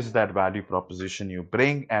 what is that value proposition you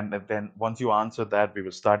bring? And then once you answer that, we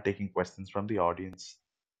will start taking questions from the audience.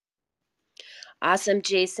 Awesome,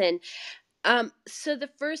 Jason. So the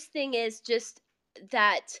first thing is just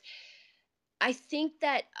that I think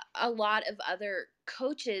that a lot of other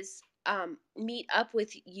coaches meet up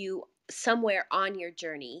with you somewhere on your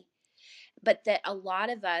journey, but that a lot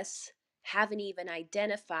of us haven't even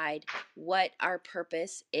identified what our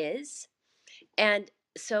purpose is. And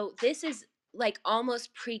so this is like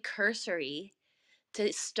almost precursory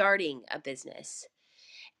to starting a business.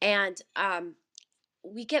 And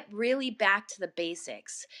we get really back to the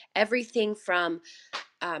basics. Everything from,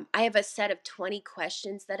 I have a set of 20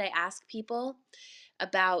 questions that I ask people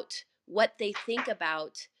about what they think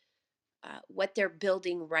about what they're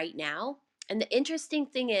building right now. And the interesting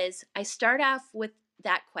thing is, I start off with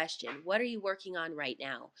that question: what are you working on right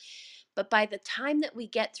now? But by the time that we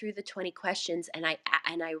get through the 20 questions, and I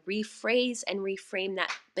rephrase and reframe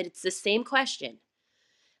that, but it's the same question.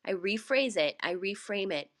 I rephrase it, I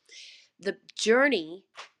reframe it. The journey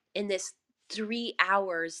in this 3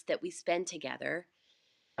 hours that we spend together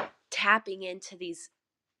tapping into these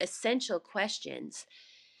essential questions,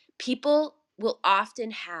 people will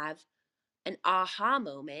often have an aha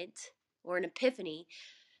moment or an epiphany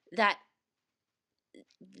that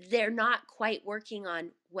they're not quite working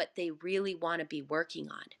on what they really want to be working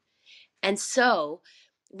on. And so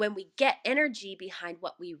when we get energy behind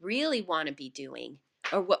what we really want to be doing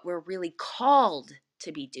or what we're really called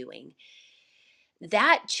to be doing,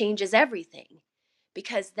 that changes everything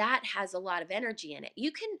because that has a lot of energy in it.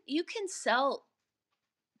 You can sell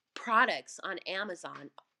products on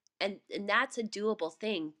Amazon, and that's a doable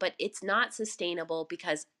thing, but it's not sustainable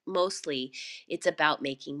because mostly it's about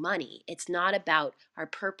making money. It's not about our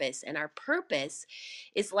purpose, and our purpose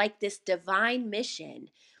is like this divine mission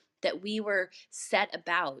that we were set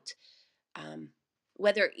about, um,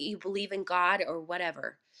 whether you believe in God or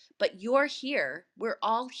whatever. But you're here, we're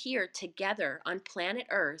all here together on planet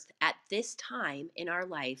Earth at this time in our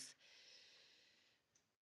life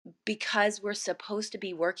because we're supposed to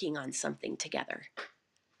be working on something together,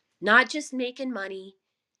 not just making money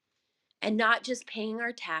and not just paying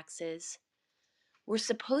our taxes. We're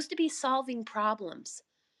supposed to be solving problems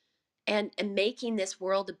and making this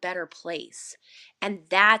world a better place. And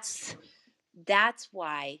that's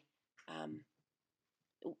why um,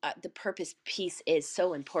 the purpose piece is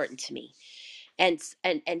so important to me, and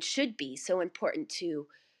should be so important to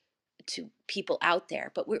people out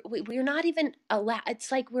there. But we're not even allowed.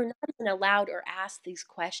 It's like we're not even allowed or asked these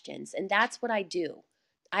questions, and that's what I do.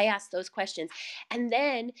 I ask those questions, and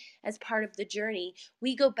then as part of the journey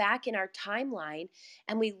we go back in our timeline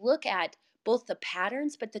and we look at both the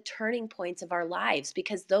patterns but the turning points of our lives,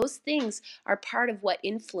 because those things are part of what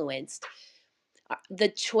influenced the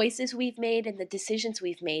choices we've made and the decisions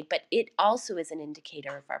we've made, but it also is an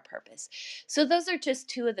indicator of our purpose. So those are just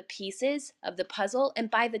two of the pieces of the puzzle, and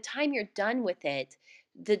by the time you're done with it,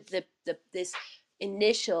 the this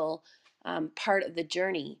initial part of the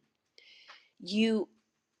journey, you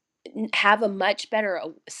have a much better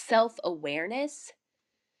self-awareness.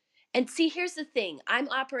 And see, here's the thing. I'm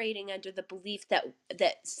operating under the belief that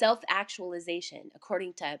self-actualization,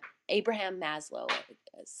 according to Abraham Maslow,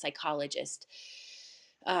 a psychologist,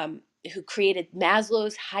 who created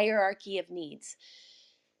Maslow's hierarchy of needs,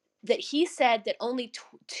 that he said that only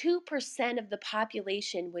 2% of the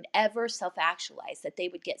population would ever self actualize, that they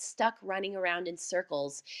would get stuck running around in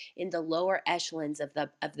circles in the lower echelons of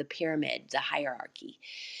the pyramid, the hierarchy.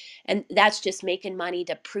 And that's just making money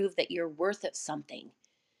to prove that you're worth of something.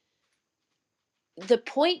 The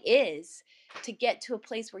point is to get to a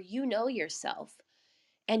place where you know yourself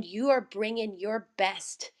and you are bringing your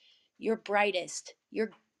best, your brightest,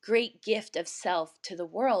 your great gift of self to the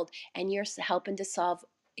world, and you're helping to solve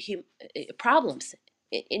problems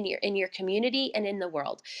in your community and in the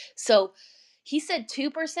world. So he said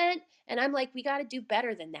 2%, and I'm like, we got to do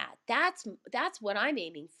better than that. That's what I'm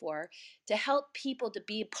aiming for, to help people to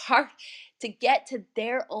be a part, to get to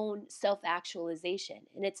their own self-actualization.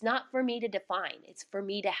 And it's not for me to define, it's for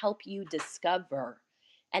me to help you discover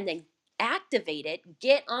and then activate it,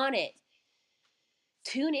 get on it,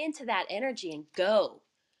 tune into that energy and go.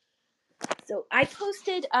 So I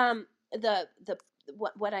posted the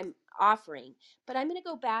what I'm offering, but I'm going to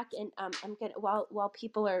go back and I'm going to, while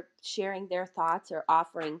people are sharing their thoughts or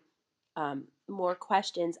offering more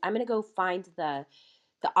questions, I'm going to go find the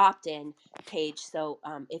opt-in page. So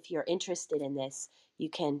if you're interested in this, you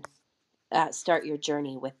can start your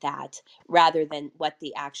journey with that rather than what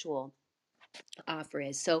the actual offer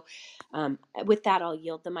is. So with that, I'll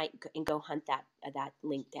yield the mic and go hunt that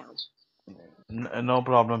link down. No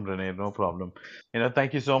problem, Renee. No problem.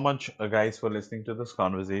 Thank you so much, guys, for listening to this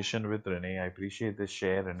conversation with Renee. I appreciate this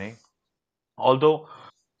share, Renee. Although,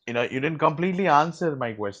 you didn't completely answer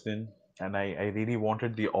my question, and I really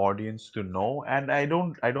wanted the audience to know, and I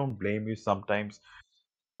don't blame you sometimes.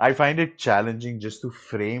 I find it challenging just to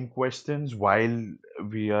frame questions while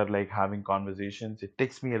we are like having conversations. It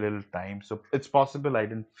takes me a little time, so it's possible I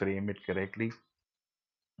didn't frame it correctly.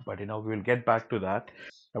 But we'll get back to that.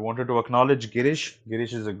 I wanted to acknowledge Girish.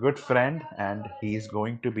 Girish is a good friend, and he's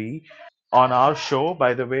going to be on our show,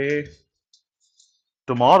 by the way,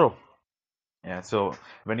 tomorrow. Yeah, so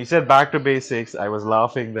when you said back to basics, I was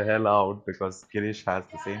laughing the hell out because Girish has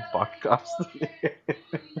the same podcast.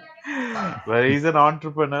 But he's an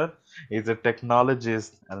entrepreneur, he's a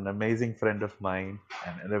technologist, and an amazing friend of mine,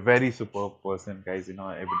 and a very superb person, guys.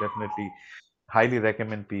 I would definitely highly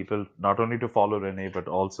recommend people not only to follow Renee but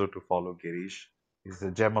also to follow Girish. He's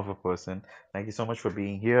a gem of a person. Thank you so much for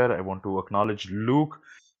being here. I want to acknowledge Luke.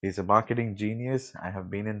 He's a marketing genius. I have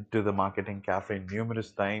been into the marketing cafe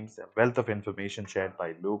numerous times. A wealth of information shared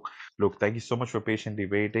by Luke. Luke, thank you so much for patiently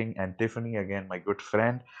waiting. And Tiffany, again, my good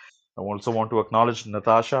friend. I also want to acknowledge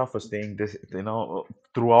Natasha for staying this,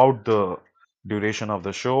 throughout the duration of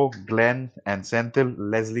the show. Glenn and Senthil,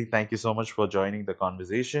 Leslie, thank you so much for joining the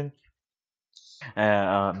conversation.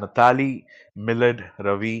 Natali, Millard,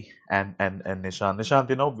 Ravi, and Nishant.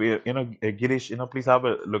 Nishant, Girish, please have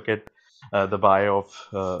a look at the bio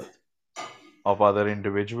of other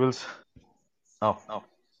individuals. Oh,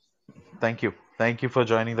 thank you for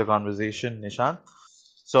joining the conversation, Nishant.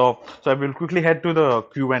 So I will quickly head to the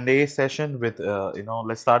Q&A session with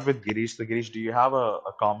let's start with Girish. So Girish, do you have a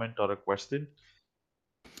comment or a question?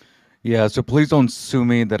 Yeah, so please don't sue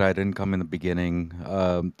me that I didn't come in the beginning.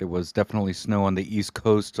 There was definitely snow on the East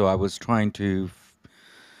Coast, so I was trying to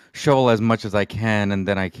shovel as much as I can, and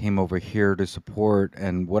then I came over here to support.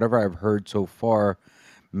 And whatever I've heard so far,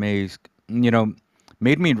 may you know,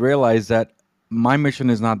 made me realize that my mission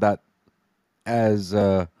is not that as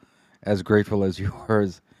as grateful as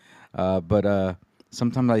yours. But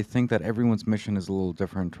sometimes I think that everyone's mission is a little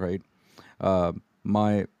different, right? Uh,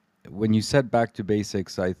 my when you said back to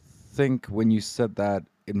basics, I think when you said that,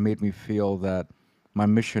 it made me feel that my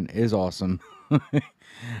mission is awesome.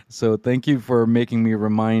 So thank you for making me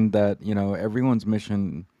remind that everyone's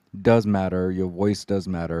mission does matter. Your voice does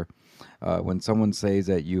matter. When someone says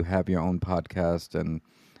that you have your own podcast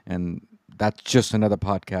and that's just another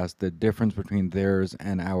podcast, the difference between theirs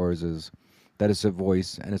and ours is that it's a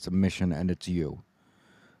voice and it's a mission and it's you.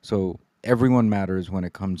 So everyone matters when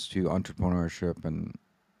it comes to entrepreneurship, and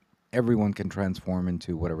everyone can transform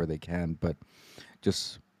into whatever they can, but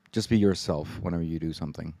just just be yourself whenever you do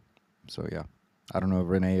something. So yeah. I don't know,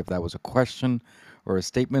 Renee, if that was a question or a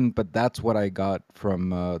statement, but that's what I got from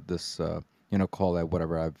this call at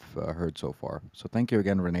whatever I've heard so far. So thank you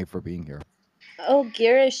again, Renee, for being here. Oh,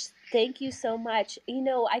 Girish, thank you so much.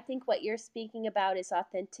 I think what you're speaking about is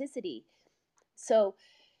authenticity. So,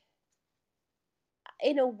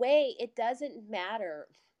 in a way, it doesn't matter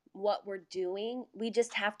what we're doing. We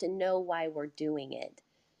just have to know why we're doing it.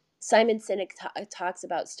 Simon Sinek talks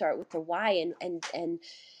about start with the why,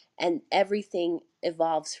 and everything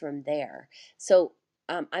evolves from there. So,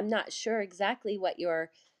 I'm not sure exactly what you're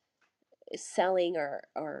selling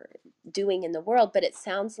or doing in the world, but it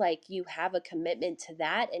sounds like you have a commitment to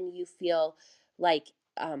that, and you feel like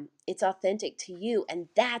it's authentic to you, and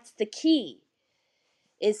that's the key,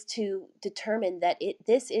 is to determine that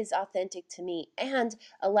this is authentic to me, and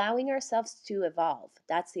allowing ourselves to evolve.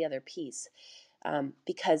 That's the other piece,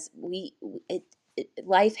 because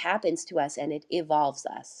life happens to us and it evolves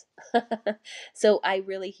us. So I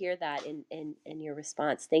really hear that in your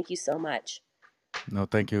response. Thank you so much. No,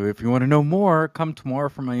 thank you. If you want to know more, come tomorrow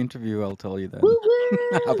for my interview. I'll tell you then. Woo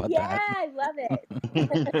How woo! about Yeah, that? I love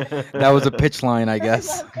it. That was a pitch line, I I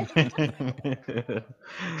guess. love it.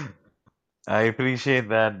 I appreciate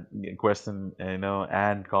that question,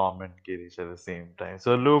 and comment, Girish, at the same time.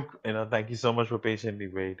 So, Luke, thank you so much for patiently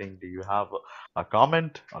waiting. Do you have a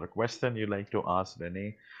comment or a question you'd like to ask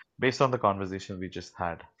Renee based on the conversation we just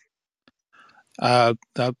had?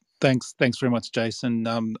 Thanks very much, Jason.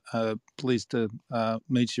 Pleased to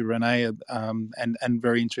meet you, Renee, and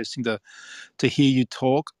very interesting to hear you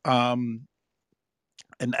talk. And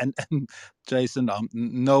Jason,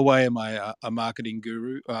 no way am I a marketing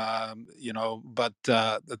guru, but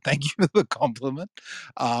thank you for the compliment.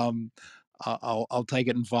 Um, I'll take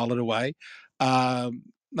it and file it away. Now,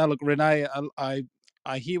 look, Renee, I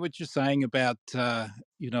hear what you're saying about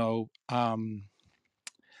you know.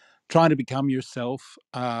 Trying to become yourself,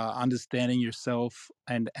 understanding yourself,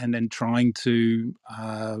 and then trying to,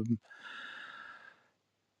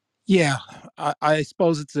 yeah, I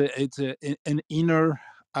suppose it's an inner,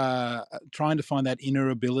 trying to find that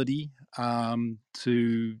inner ability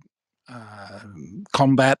to uh,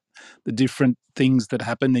 combat the different things that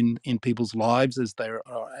happen in people's lives as they're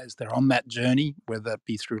on that journey, whether that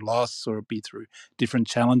be through loss or it be through different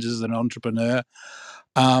challenges as an entrepreneur.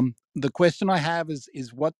 The question I have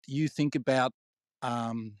is what you think about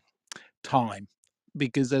um, time,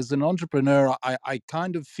 because as an entrepreneur, I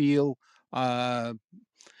kind of feel uh,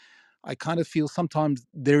 sometimes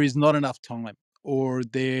there is not enough time, or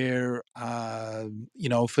there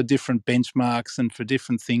for different benchmarks and for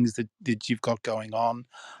different things that you've got going on,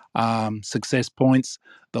 success points,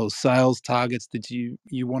 those sales targets that you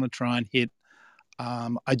want to try and hit.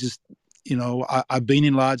 I just, I've been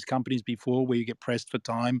in large companies before where you get pressed for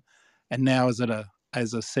time, and now as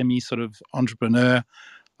a semi sort of entrepreneur,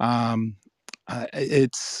 um,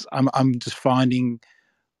 I'm just finding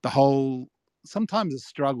the whole sometimes a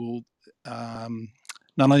struggle, um,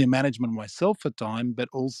 not only management myself for time, but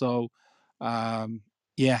also, how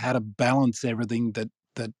to balance everything that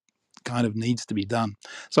kind of needs to be done.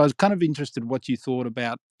 So I was kind of interested what you thought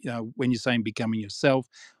about, when you're saying becoming yourself,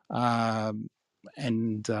 um,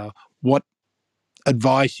 and what.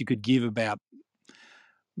 advice you could give about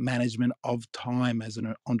management of time as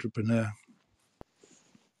an entrepreneur?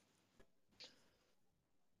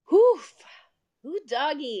 Whew, ooh,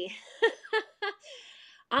 doggy.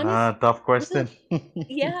 Honestly, Tough question.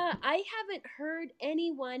 yeah, I haven't heard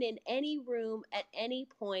anyone in any room at any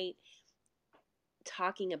point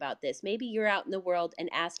talking about this. Maybe you're out in the world and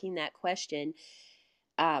asking that question.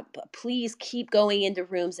 But please keep going into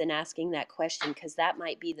rooms and asking that question, because that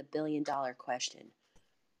might be the $1 billion question.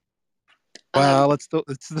 Well, it's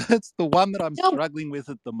the one that I'm No, struggling with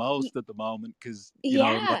at the most at the moment, because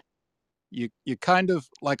yeah, like you kind of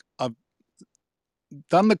like, I've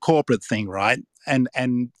done the corporate thing, right? And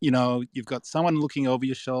you've got someone looking over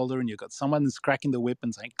your shoulder, and you've got someone that's cracking the whip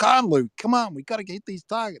and saying, "Come on, Luke, come on, we got to hit these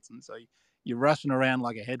targets." And so you're rushing around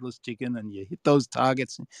like a headless chicken, and you hit those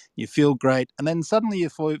targets, and you feel great, and then suddenly you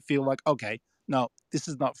feel like, okay, no, this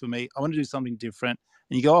is not for me. I want to do something different,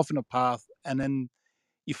 and you go off on a path, and then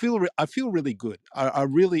I feel really good. I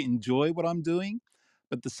really enjoy what I'm doing,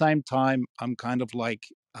 but at the same time, I'm kind of like,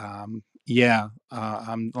 I'm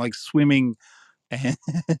like swimming,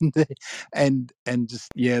 and and just,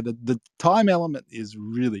 yeah, the time element is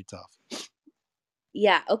really tough.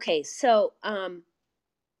 yeah. Okay, so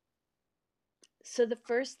so the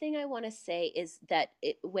first thing I want to say is that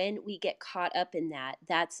when we get caught up in that,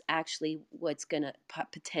 that's actually what's going to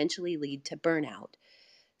potentially lead to burnout.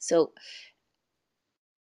 So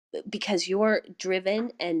because you're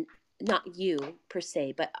driven, and not you per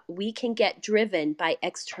se, but we can get driven by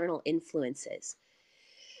external influences.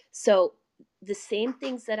 So the same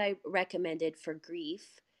things that I recommended for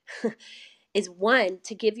grief is, one,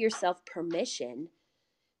 to give yourself permission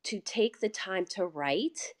to take the time to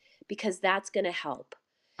write, because that's going to help.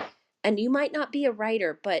 And you might not be a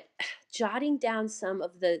writer, but jotting down some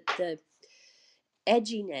of the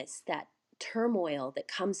edginess, that turmoil that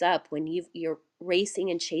comes up when you're racing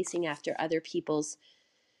and chasing after other people's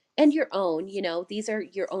and your own, these are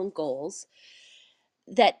your own goals,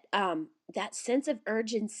 that sense of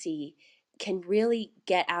urgency can really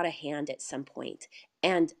get out of hand at some point.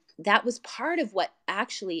 And that was part of what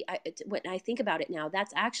actually, when I think about it now,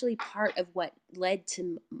 that's actually part of what led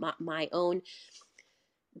to my own,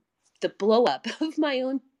 the blow up of my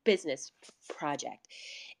own business project,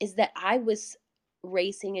 is that I was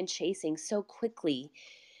racing and chasing so quickly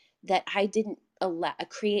that I didn't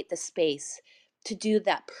create the space to do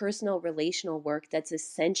that personal relational work that's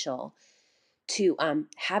essential to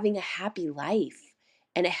having a happy life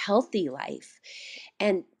and a healthy life.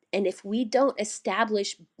 And if we don't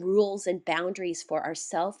establish rules and boundaries for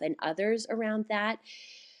ourselves and others around that,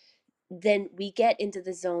 then we get into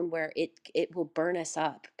the zone where it will burn us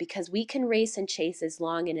up, because we can race and chase as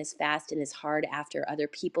long and as fast and as hard after other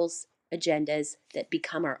people's agendas that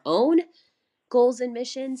become our own goals and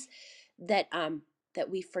missions, that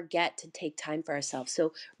we forget to take time for ourselves.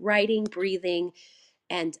 So writing, breathing,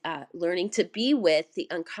 and learning to be with the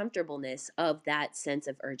uncomfortableness of that sense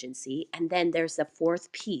of urgency. And then there's the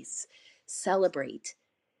fourth piece: celebrate.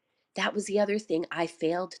 That was the other thing I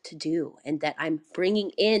failed to do, and that I'm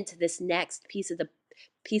bringing into this next piece of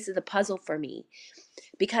the puzzle for me,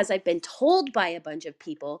 because I've been told by a bunch of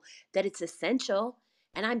people that it's essential,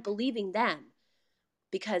 and I'm believing them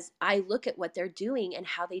because I look at what they're doing and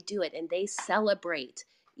how they do it, and they celebrate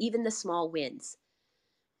even the small wins.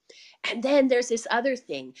 And then there's this other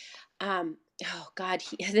thing. Oh God,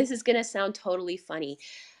 this is gonna sound totally funny.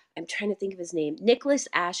 I'm trying to think of his name. Nicholas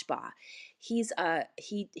Ashbaugh. He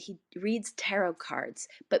reads tarot cards,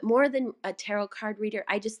 but more than a tarot card reader,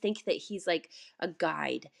 I just think that he's like a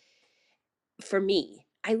guide for me.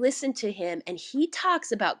 I listen to him, and he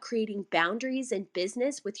talks about creating boundaries in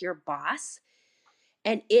business with your boss,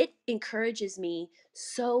 and it encourages me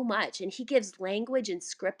so much. And he gives language and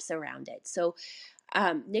scripts around it. So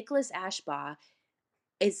Nicholas Ashbaugh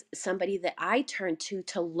is somebody that I turn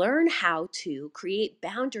to learn how to create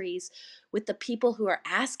boundaries with the people who are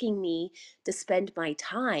asking me to spend my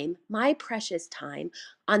time, my precious time,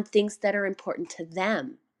 on things that are important to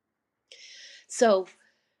them. So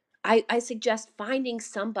I suggest finding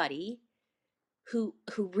somebody who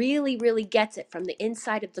really, really gets it from the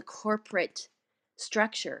inside of the corporate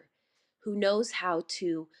structure, who knows how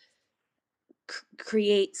to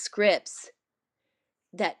create scripts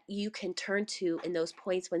that you can turn to in those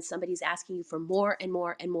points when somebody's asking you for more and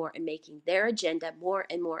more and more, and making their agenda more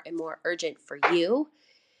and more and more urgent for you,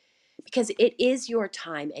 because it is your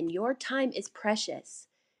time, and your time is precious.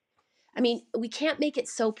 I mean, we can't make it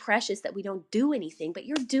so precious that we don't do anything, but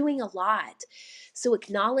you're doing a lot. So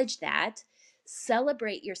acknowledge that,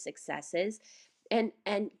 celebrate your successes,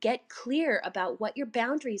 and get clear about what your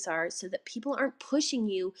boundaries are so that people aren't pushing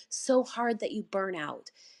you so hard that you burn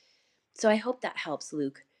out. So I hope that helps,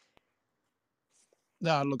 Luke.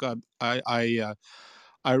 No, look, I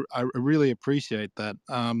really appreciate that.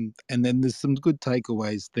 And then there's some good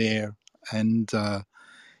takeaways there, and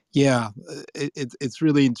yeah, it's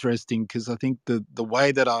really interesting because I think the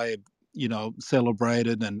way that I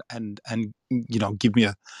celebrated and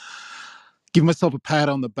give myself a pat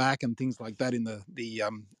on the back and things like that in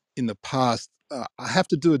the past. I have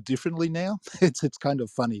to do it differently now. It's kind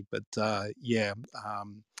of funny, but yeah.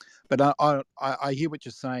 But I hear what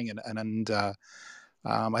you're saying,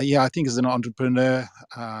 yeah, I think as an entrepreneur,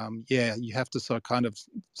 yeah, you have to sort of kind of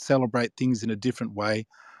celebrate things in a different way.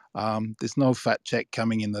 There's no fat check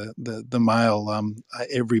coming in the mail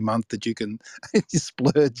every month that you can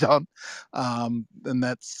splurge on, and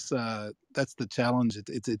that's the challenge.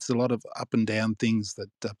 It's a lot of up and down things that.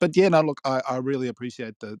 But yeah, no, look, I really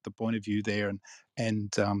appreciate the point of view there,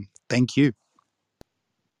 and thank you.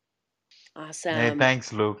 Hey, Awesome.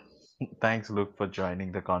 thanks, Luke. Thanks, Luke, for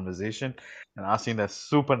joining the conversation and asking that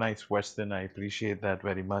super nice question. I appreciate that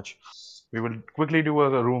very much. We will quickly do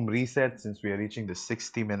a room reset since we are reaching the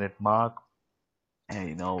 60-minute mark.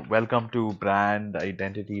 Hey, welcome to Brand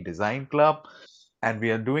Identity Design Club. And we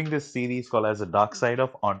are doing this series called as the dark side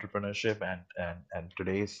of entrepreneurship. And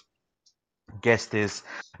today's guest is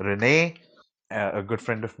Renee, a good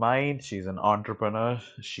friend of mine. She's an entrepreneur,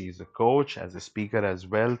 she's a coach, as a speaker as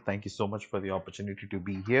well. Thank you so much for the opportunity to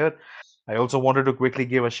be here. I also wanted to quickly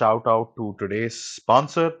give a shout out to today's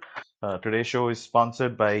sponsor. Today's show is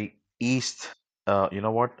sponsored by East. You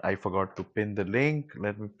know what? I forgot to pin the link.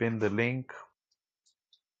 Let me pin the link.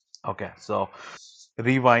 Okay, so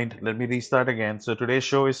rewind. Let me restart again. So today's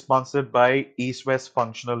show is sponsored by East West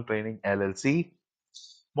Functional Training LLC.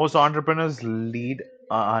 Most entrepreneurs lead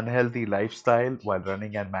an unhealthy lifestyle while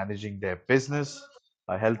running and managing their business.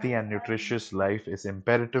 A healthy and nutritious life is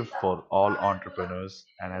imperative for all entrepreneurs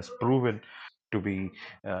and has proven to be,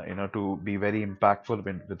 to be very impactful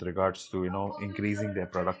with regards to, increasing their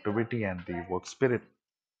productivity and the work spirit.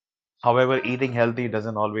 However, eating healthy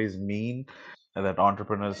doesn't always mean that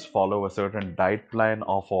entrepreneurs follow a certain diet plan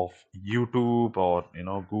off of YouTube or,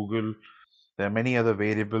 Google. There are many other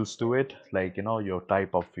variables to it, like your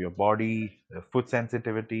type of your body, food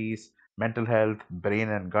sensitivities, mental health, brain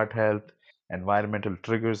and gut health, environmental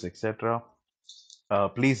triggers, etc.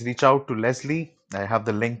 Please reach out to Leslie. I have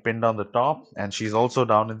the link pinned on the top, and she's also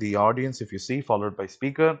down in the audience if you see, followed by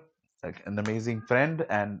speaker, like an amazing friend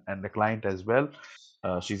and a client as well.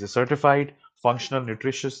 She's a certified functional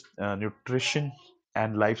nutrition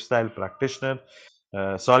and lifestyle practitioner.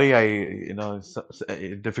 Sorry,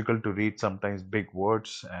 it's difficult to read sometimes big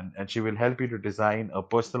words, and she will help you to design a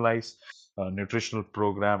personalized nutritional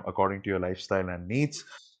program according to your lifestyle and needs.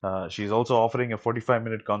 She's also offering a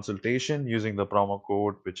 45-minute consultation using the promo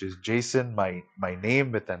code, which is Jason, my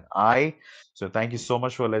name with an I. So thank you so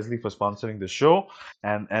much for Leslie for sponsoring the show,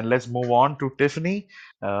 and let's move on to Tiffany.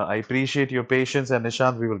 I appreciate your patience, and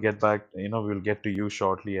Nishant, we will get back. We will get to you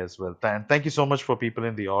shortly as well. And thank you so much for people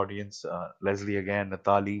in the audience, Leslie again,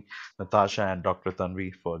 Natali, Natasha, and Dr.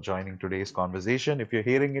 Tanvi for joining today's conversation. If you're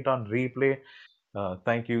hearing it on replay,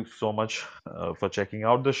 thank you so much for checking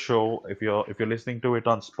out the show. If you're listening to it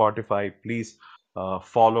on Spotify, please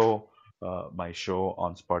follow my show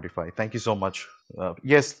on Spotify. Thank you so much.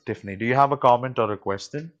 Yes, Tiffany, do you have a comment or a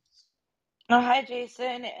question? Oh, hi,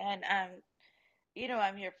 Jason, and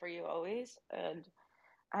I'm here for you always. And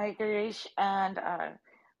hi, Garish and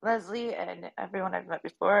Leslie and everyone I've met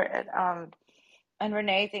before, and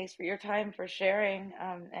Renee. Thanks for your time for sharing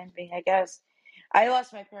and being a guest. I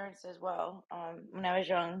lost my parents as well when I was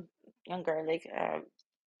younger, like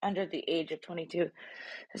under the age of 22.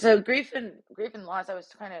 So grief and loss. I was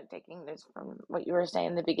kind of taking this from what you were saying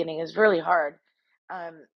in the beginning is really hard,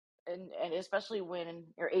 um, and especially when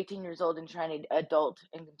you're 18 years old and trying to adult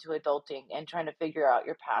into adulting and trying to figure out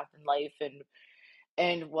your path in life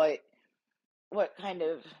and what kind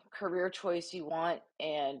of career choice you want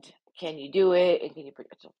and can you do it and can you put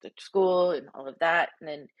yourself to school and all of that and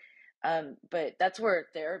then but that's where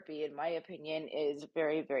therapy in my opinion is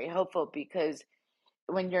very very helpful because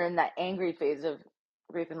when you're in that angry phase of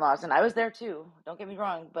grief and loss, and I was there too, don't get me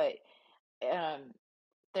wrong, but um,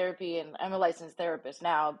 therapy, and I'm a licensed therapist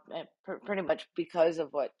now, pretty much because of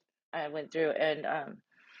what I went through, and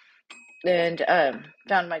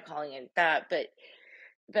found my calling in that. But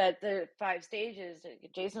the 5 stages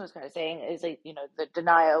that Jason was kind of saying is like the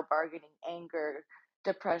denial, bargaining, anger,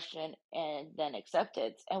 depression, and then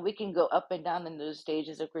acceptance, and we can go up and down in those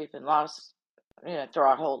stages of grief and loss, through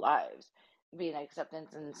our whole lives. being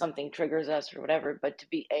acceptance and something triggers us or whatever, but to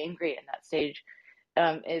be angry in that stage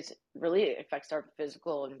is really affects our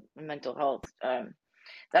physical and mental health.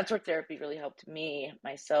 That's where therapy really helped me,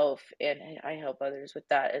 myself, and I help others with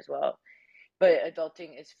that as well. But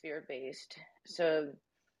adulting is fear based, so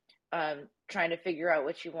trying to figure out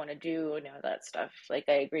what you want to do and all that stuff. Like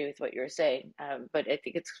I agree with what you're saying, but I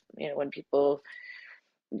think it's when people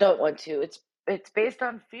don't want to, it's based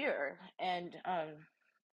on fear, and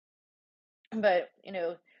but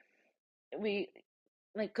we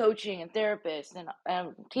like coaching and therapists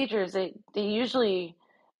and teachers, they usually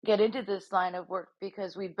get into this line of work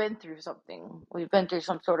because we've been through something. We've been through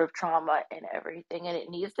some sort of trauma and everything, and it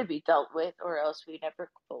needs to be dealt with, or else we never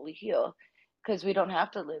fully heal. Because we don't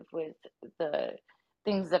have to live with the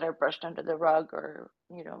things that are brushed under the rug, or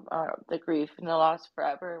the grief and the loss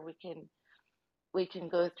forever. We can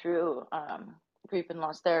go through grief and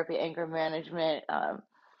loss therapy, anger management,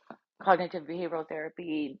 cognitive behavioral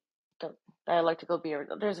therapy, dialectical behavior.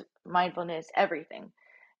 There's mindfulness, everything,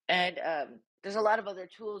 and there's a lot of other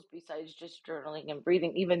tools besides just journaling and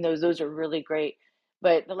breathing. Even though those are really great,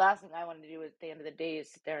 but the last thing I want to do at the end of the day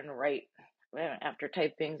is sit there and write after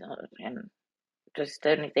typing and just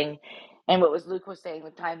anything. And what was Luke was saying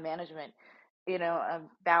with time management,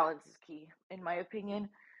 balance is key, in my opinion.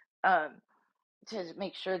 Um, to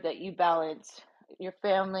make sure that you balance your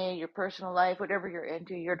family, your personal life, whatever you're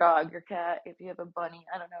into, your dog, your cat, if you have a bunny,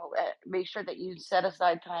 I don't know, make sure that you set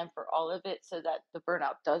aside time for all of it so that the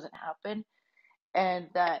burnout doesn't happen, and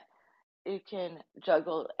that you can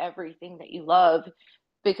juggle everything that you love.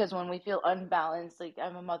 Because when we feel unbalanced, like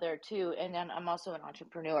I'm a mother too, and then I'm also an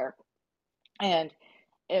entrepreneur. And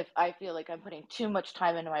if I feel like I'm putting too much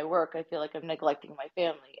time into my work, I feel like I'm neglecting my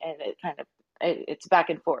family, and it's back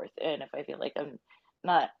and forth. And if I feel like I'm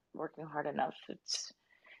not working hard enough, it's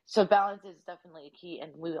so balance is definitely a key,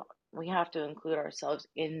 and we have to include ourselves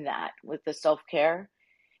in that with the self care.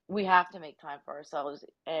 We have to make time for ourselves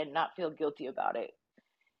and not feel guilty about it.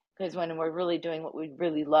 Because when we're really doing what we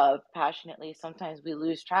really love passionately, sometimes we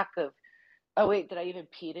lose track of, oh wait, did I even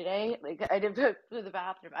pee today? Like I didn't go to the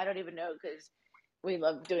bathroom. I don't even know, because we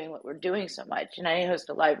love doing what we're doing so much. And I host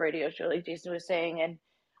a live radio show, like Jason was saying, and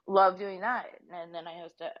love doing that. And then I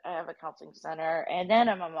have a counseling center, and then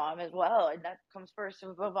I'm a mom as well, and that comes first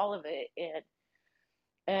above all of it.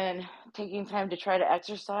 And taking time to try to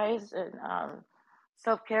exercise and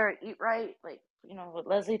self care, eat right, like what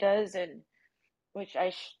Leslie does, and which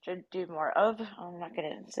I should do more of. I'm not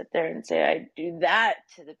going to sit there and say I do that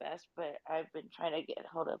to the best, but I've been trying to get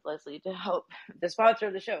hold of Leslie to help, the sponsor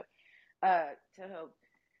of the show, to help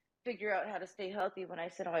figure out how to stay healthy when I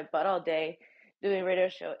sit on my butt all day doing a radio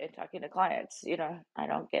show and talking to clients. I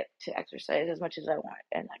don't get to exercise as much as I want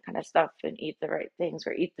and that kind of stuff, and eat the right things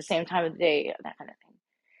or eat the same time of the day and that kind of thing.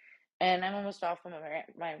 And I'm almost off from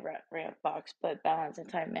my rant box, but balance and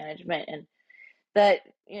time management, and that,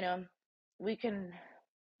 we can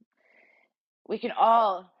we can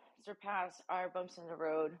all surpass our bumps in the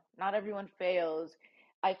road. Not everyone fails.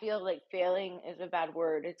 I feel like failing is a bad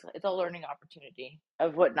word. It's a learning opportunity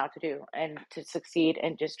of what not to do and to succeed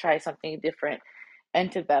and just try something different,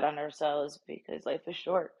 and to bet on ourselves, because life is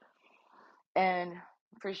short. And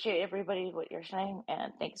appreciate everybody what you're saying,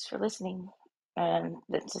 and thanks for listening. And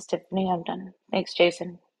this is Tiffany. I'm done. Thanks,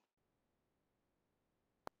 Jason.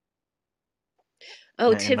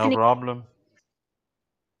 Oh, No Tiffany, problem.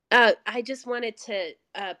 I just wanted to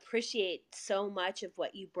appreciate so much of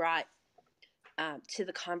what you brought to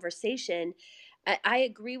the conversation. I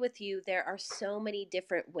agree with you. There are so many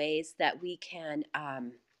different ways that we can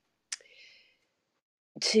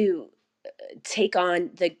to take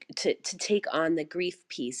on to take on the grief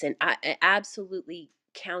piece, and I absolutely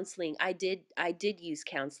counseling. I did use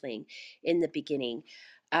counseling in the beginning.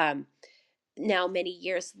 Um, Now, many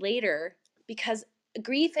years later, because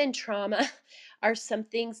grief and trauma are some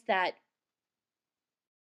things that,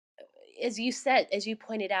 as you said, as you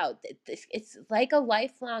pointed out, it's like a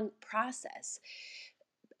lifelong process.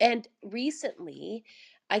 And recently,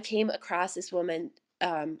 I came across this woman,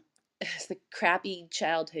 the crappy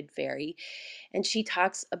childhood fairy, and she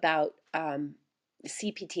talks about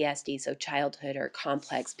CPTSD, so childhood or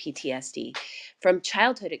complex PTSD from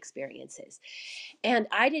childhood experiences. And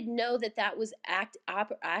I didn't know that that was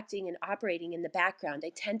acting and operating in the background.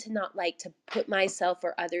 I tend to not like to put myself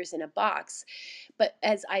or others in a box. But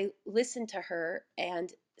as I listened to her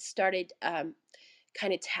and started kind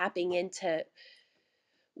of tapping into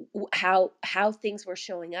how things were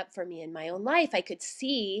showing up for me in my own life, I could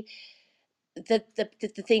see that the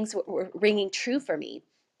things were ringing true for me.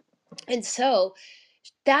 And so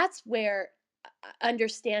that's where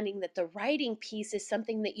understanding that the writing piece is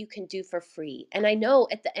something that you can do for free. And I know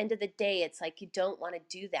at the end of the day, it's like you don't want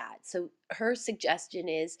to do that. So her suggestion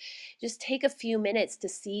is just take a few minutes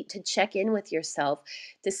to check in with yourself,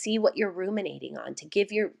 to see what you're ruminating on, to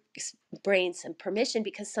give your brain some permission,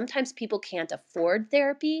 because sometimes people can't afford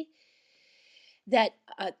therapy. That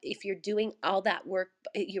if you're doing all that work,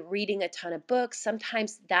 you're reading a ton of books,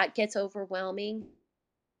 sometimes that gets overwhelming.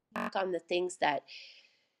 Back on the things that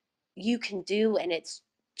you can do and it's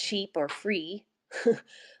cheap or free,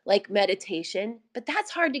 like meditation, but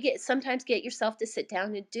that's hard to get yourself to sit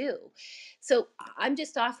down and do. So I'm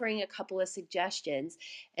just offering a couple of suggestions.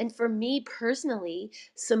 And for me personally,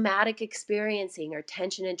 somatic experiencing or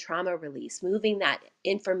tension and trauma release, moving that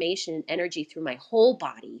information and energy through my whole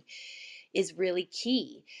body is really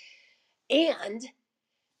key. And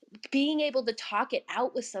being able to talk it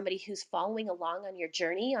out with somebody who's following along on your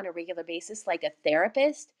journey on a regular basis, like a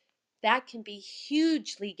therapist, that can be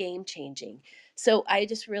hugely game changing. So I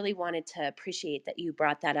just really wanted to appreciate that you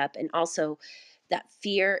brought that up, and also that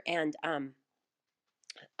fear and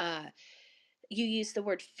uh, you used the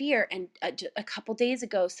word fear, and a couple days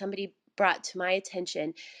ago somebody brought to my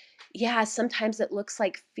attention, yeah, sometimes it looks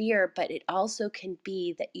like fear, but it also can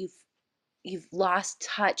be that you've lost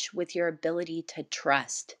touch with your ability to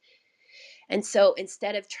trust. And so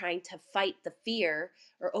instead of trying to fight the fear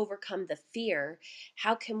or overcome the fear,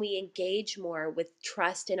 how can we engage more with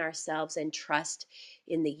trust in ourselves and trust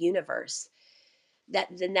in the universe?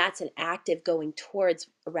 That's an active going towards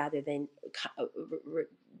rather than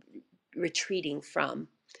retreating from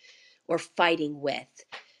or fighting with.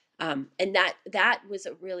 And that was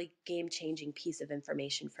a really game changing piece of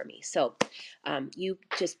information for me. So you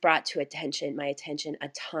just brought to my attention a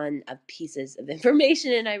ton of pieces of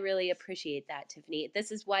information, and I really appreciate that, Tiffany.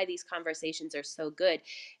 This is why these conversations are so good,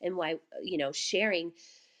 and why sharing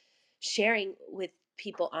with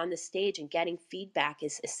people on the stage and getting feedback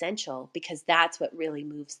is essential, because that's what really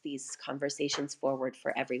moves these conversations forward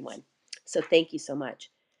for everyone. So thank you so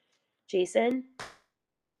much, Jason.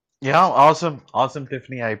 Yeah, awesome, awesome,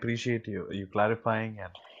 Tiffany. I appreciate you clarifying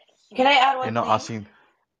and Can I add one thing? asking.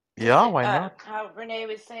 Just Yeah, why not? how Renee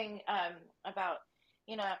was saying about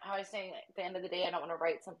how I was saying at the end of the day I don't want to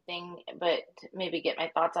write something but maybe get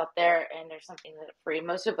my thoughts out there, and there's something that free.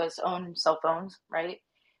 Most of us own cell phones, right?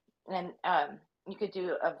 And you could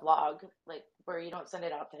do a vlog like where you don't send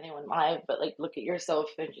it out to anyone live, but like look at yourself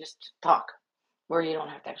and just talk, where you don't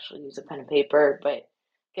have to actually use a pen and paper, but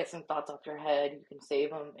get some thoughts off your head. You can save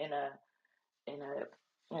them in a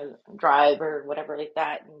drive or whatever like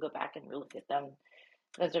that, and go back and look at them.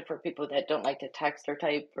 Those are for people that don't like to text or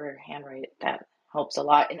type or handwrite. That helps a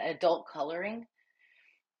lot. In adult coloring,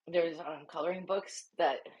 there's coloring books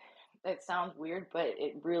that sounds weird, but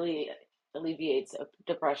it really alleviates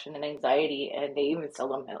depression and anxiety. And they even sell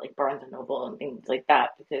them at like Barnes and Noble and things like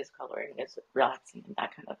that, because coloring is relaxing and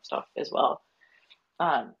that kind of stuff as well.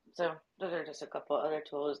 So those are just a couple other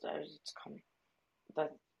tools that I was just coming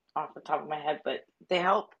that off the top of my head, but they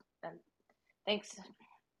help. And thanks.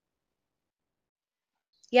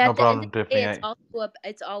 Yeah, No at the end of problem, the day, Tiffany.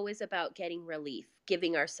 it's always about getting relief,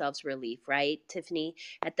 giving ourselves relief, right, Tiffany?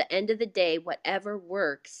 At the end of the day, whatever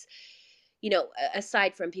works,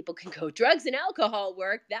 aside from people can go drugs and alcohol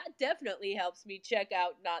work, that definitely helps me check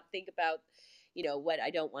out, not think about, what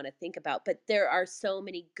I don't want to think about. But there are so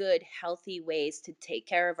many good, healthy ways to take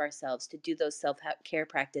care of ourselves, to do those self-care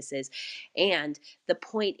practices. And the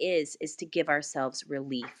point is to give ourselves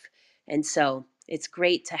relief. And so it's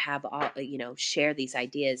great to have all, share these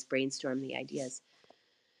ideas, brainstorm the ideas.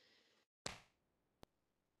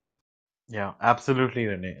 Yeah, absolutely,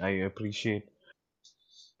 Renee. I appreciate,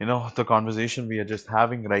 the conversation we are just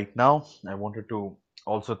having right now. I wanted to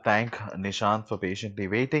also thank Nishant for patiently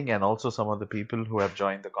waiting, and also some of the people who have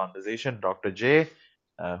joined the conversation. Dr. J,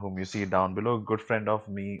 whom you see down below, good friend of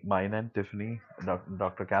mine and Tiffany,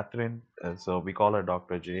 Dr. Catherine. So we call her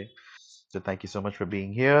Dr. J. So thank you so much for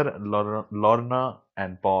being here, Lorna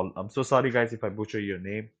and Paul. I'm so sorry, guys, if I butcher your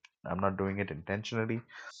name. I'm not doing it intentionally.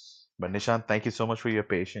 But Nishant, thank you so much for your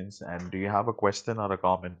patience. And do you have a question or a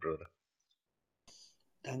comment, brother?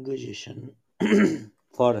 Thank you, Jason,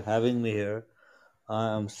 for having me here.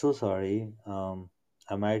 I'm so sorry.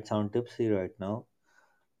 I might sound tipsy right now.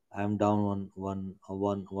 I'm down one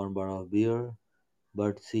bottle of beer.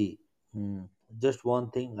 But see, mm, just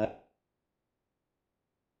one thing.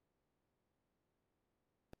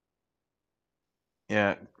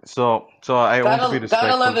 Yeah. So I want to be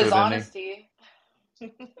Gotta love respectful to his Renee. honesty.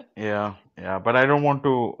 Yeah, yeah, but I don't want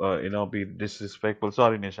to, be disrespectful.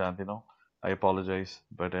 Sorry, Nishant, I apologize,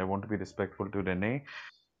 but I want to be respectful to Renee,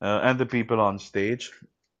 and the people on stage.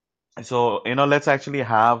 So, let's actually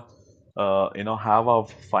have our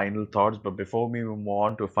final thoughts. But before we move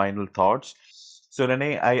on to final thoughts, so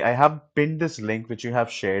Renee, I have pinned this link which you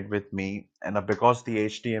have shared with me, and because the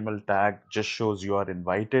HTML tag just shows you are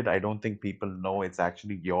invited, I don't think people know it's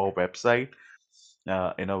actually your website,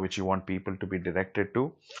 which you want people to be directed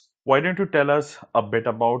to. Why don't you tell us a bit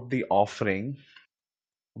about the offering?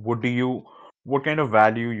 What do you, what kind of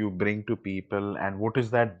value you bring to people, and what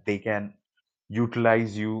is that they can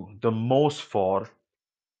utilize you the most for?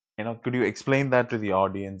 Could you explain that to the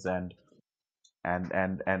audience and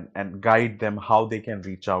guide them how they can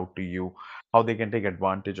reach out to you, how they can take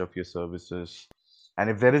advantage of your services, and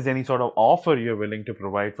if there is any sort of offer you're willing to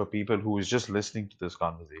provide for people who is just listening to this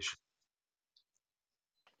conversation?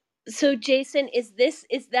 So Jason, is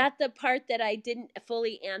that the part that I didn't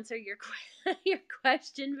fully answer your your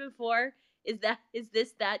question before? Is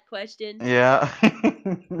this that question? Yeah.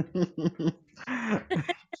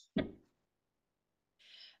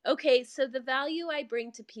 Okay, so the value I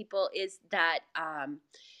bring to people is that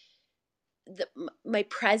my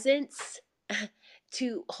presence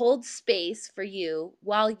to hold space for you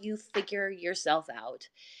while you figure yourself out.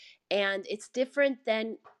 And it's different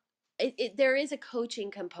than there is a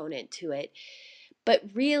coaching component to it, but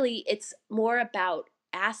really it's more about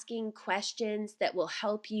asking questions that will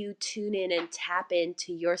help you tune in and tap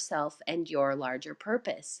into yourself and your larger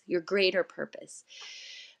purpose, your greater purpose,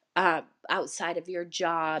 outside of your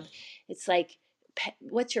job. It's like,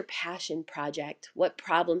 what's your passion project? What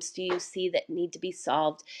problems do you see that need to be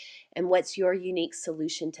solved? And what's your unique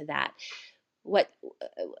solution to that? What,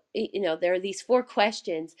 there are these four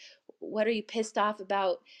questions. What are you pissed off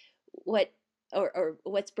about? What, or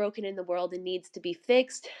what's broken in the world and needs to be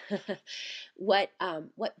fixed? What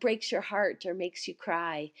breaks your heart or makes you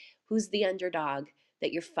cry? Who's the underdog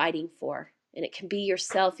that you're fighting for? And it can be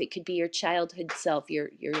yourself, it could be your childhood self, your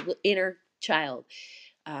inner child,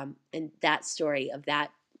 and that story of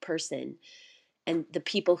that person and the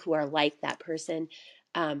people who are like that person.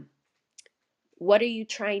 um, what are you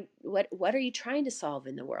trying to solve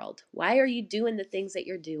in the world? Why are you doing the things that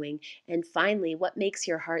you're doing? And finally, what makes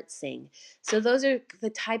your heart sing? So those are the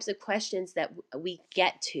types of questions that we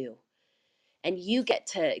get to, and you get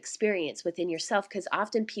to experience within yourself, because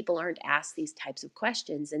often people aren't asked these types of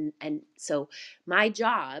questions. And so my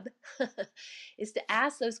job is to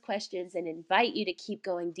ask those questions and invite you to keep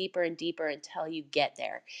going deeper and deeper until you get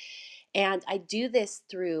there. And I do this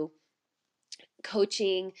through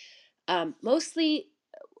coaching, mostly.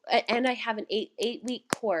 And I have an eight week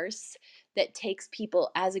course that takes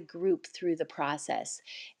people as a group through the process,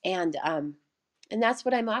 and that's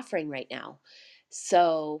what I'm offering right now.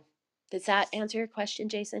 So does that answer your question,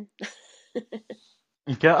 Jason?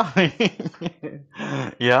 Yeah.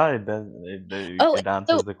 Yeah, it does. Oh, It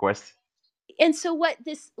answers the question. and so what,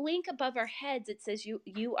 this link above our heads, it says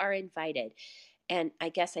you are invited. And I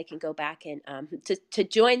guess I can go back and to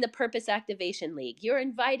join the Purpose Activation League. You're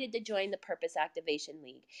invited to join the Purpose Activation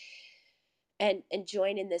League and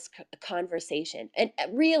join in this conversation. And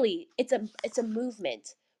really, it's a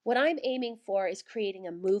movement. What I'm aiming for is creating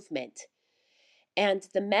a movement. And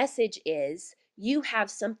the message is, you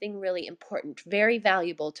have something really important, very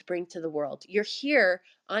valuable to bring to the world. You're here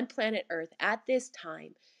on planet Earth at this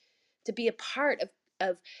time to be a part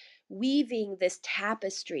of weaving this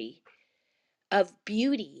tapestry of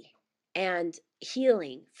beauty and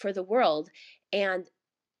healing for the world. And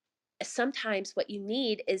sometimes what you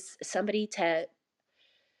need is somebody to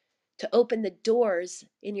open the doors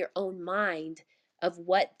in your own mind of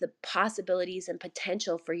what the possibilities and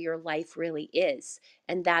potential for your life really is.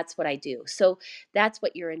 And that's what I do. So that's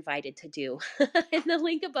what you're invited to do. In the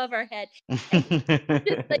link above our head. And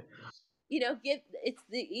just like, give, it's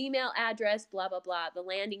the email address, blah blah blah, the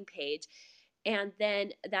landing page. And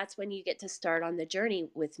then that's when you get to start on the journey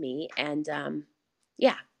with me. And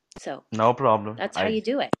yeah, so No problem. that's how I you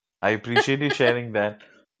do it. I appreciate you sharing that.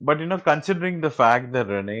 But considering the fact that,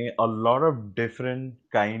 Renee, a lot of different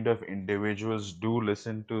kind of individuals do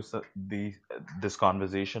listen to this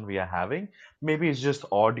conversation we are having. Maybe it's just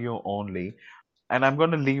audio only, and I'm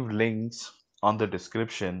going to leave links on the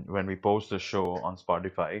description when we post the show on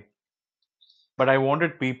Spotify. But I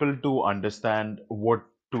wanted people to understand what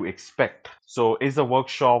to expect. So, is the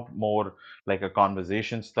workshop more like a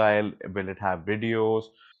conversation style? Will it have videos?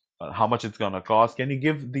 How much it's gonna cost? Can you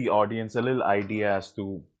give the audience a little idea as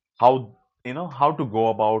to how how to go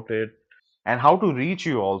about it and how to reach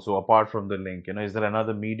you also apart from the link? Is there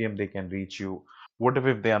another medium they can reach you? What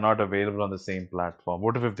if they are not available on the same platform?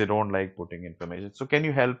 What if they don't like putting information? So, can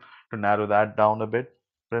you help to narrow that down a bit,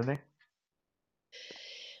 Renee?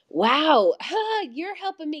 Wow, you're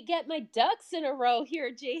helping me get my ducks in a row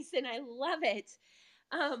here, Jason. I love it.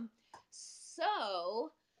 Um,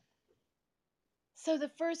 so, so the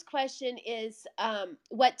first question is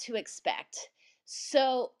what to expect.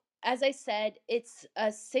 So, as I said, it's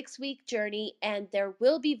a 6 week journey, and there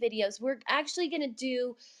will be videos. We're actually going to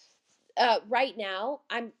do right now.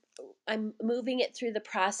 I'm moving it through the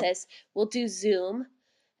process. We'll do Zoom,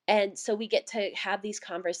 and so we get to have these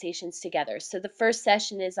conversations together. So the first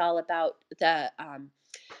session is all about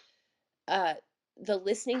uh, the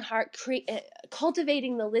listening heart,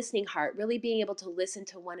 cultivating the listening heart, really being able to listen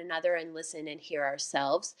to one another and listen and hear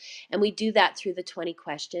ourselves. And we do that through the 20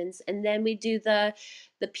 questions. And then we do the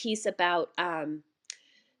piece about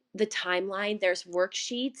the timeline. There's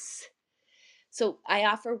worksheets. So I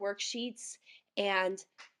offer worksheets and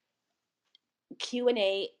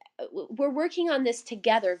Q&A. We're working on this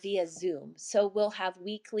together via Zoom. So we'll have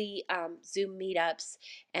weekly Zoom meetups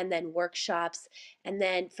and then workshops. And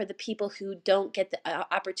then for the people who don't get the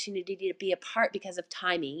opportunity to be a part because of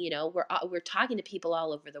timing, you know, we're talking to people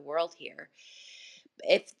all over the world here.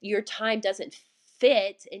 If your time doesn't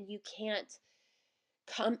fit and you can't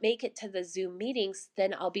come make it to the Zoom meetings,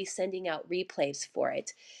 then I'll be sending out replays for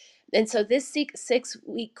it. And so this 6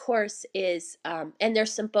 week course is, and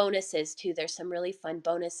there's some bonuses too. There's some really fun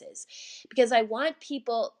bonuses because I want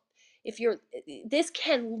people, if you're, this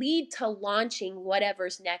can lead to launching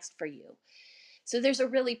whatever's next for you. So there's a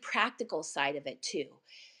really practical side of it too.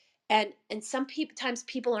 And some people times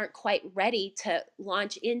people aren't quite ready to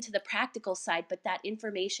launch into the practical side, but that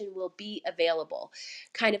information will be available,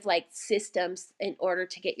 kind of like systems in order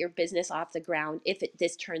to get your business off the ground if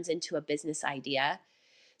this turns into a business idea.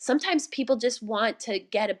 Sometimes people just want to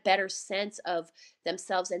get a better sense of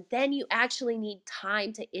themselves, and then you actually need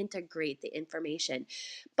time to integrate the information.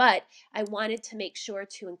 But I wanted to make sure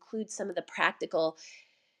to include some of the practical,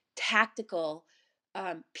 tactical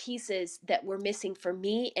pieces that were missing for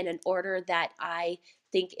me in an order that I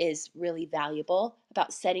think is really valuable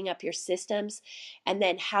about setting up your systems, and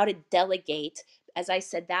then how to delegate. As I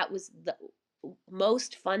said, that was the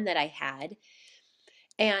most fun that I had.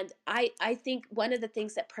 And I think one of the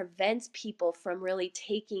things that prevents people from really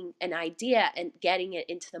taking an idea and getting it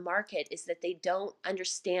into the market is that they don't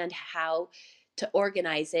understand how to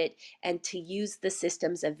organize it and to use the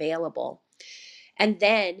systems available. And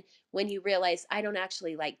then when you realize, I don't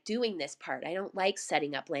actually like doing this part, I don't like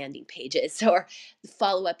setting up landing pages or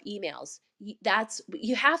follow up emails. That's,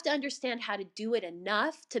 you have to understand how to do it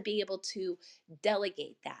enough to be able to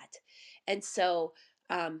delegate that. And so,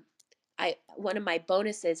 one of my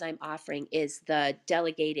bonuses I'm offering is the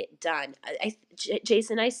delegate it done.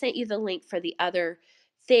 Jason, I sent you the link for the other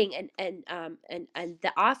thing, and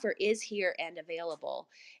the offer is here and available,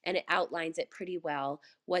 and it outlines it pretty well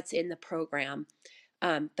what's in the program.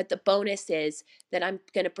 But the bonus is that I'm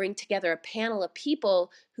going to bring together a panel of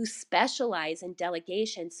people who specialize in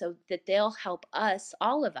delegation so that they'll help us,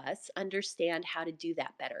 all of us, understand how to do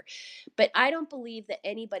that better. But I don't believe that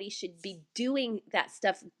anybody should be doing that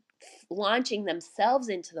stuff, launching themselves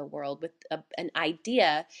into the world with an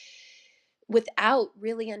idea without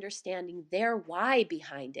really understanding their why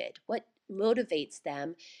behind it, what motivates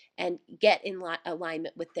them, and get in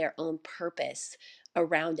alignment with their own purpose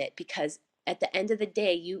around it. Because at the end of the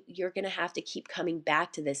day, you're going to have to keep coming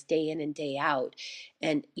back to this day in and day out,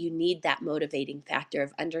 and you need that motivating factor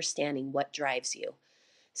of understanding what drives you.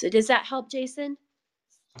 So does that help, Jason?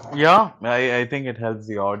 Yeah, I think it helps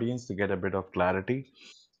the audience to get a bit of clarity.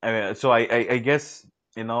 So I guess,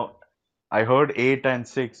 you know, I heard 8 and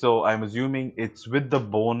 6, so I'm assuming it's with the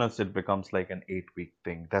bonus, it becomes like an 8 week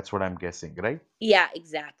thing. That's what I'm guessing, right? Yeah,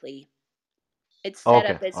 exactly. It's set Okay,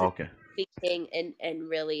 up as a okay. big thing, and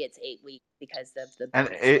really it's 8 weeks because of the And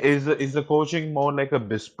bonuses. is the coaching more like a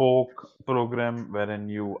bespoke program wherein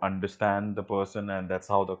you understand the person and that's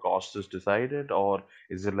how the cost is decided, or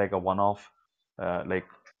is it like a one-off? Like,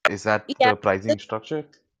 is that Yeah, the pricing structure?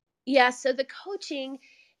 yeah. So the coaching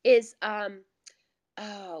is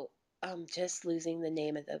oh, I'm just losing the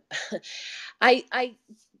name of the I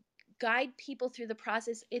guide people through the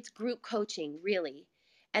process. It's group coaching, really.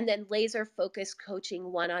 And then laser focused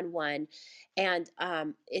coaching one on one. And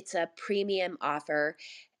it's a premium offer.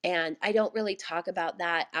 And I don't really talk about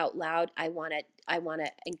that out loud. I want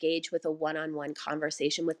to engage with a one-on-one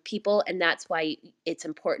conversation with people, and that's why it's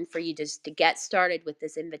important for you just to get started with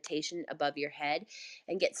this invitation above your head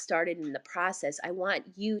and get started in the process. I want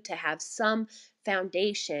you to have some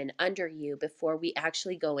foundation under you before we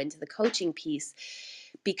actually go into the coaching piece,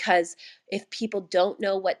 because if people don't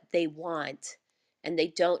know what they want and they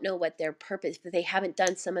don't know what their purpose, if they haven't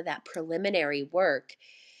done some of that preliminary work,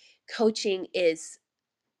 coaching is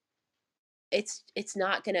it's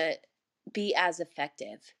not going to be as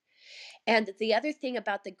effective. And the other thing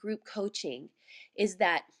about the group coaching is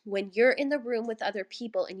that when you're in the room with other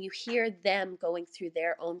people and you hear them going through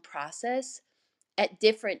their own process at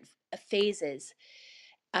different phases,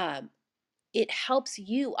 um, it helps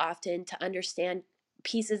you often to understand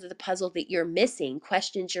pieces of the puzzle that you're missing,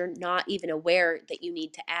 questions you're not even aware that you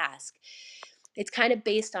need to ask. It's kind of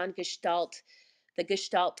based on Gestalt, the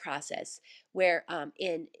Gestalt process, where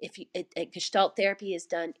in if you Gestalt therapy is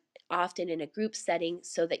done often in a group setting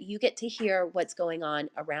so that you get to hear what's going on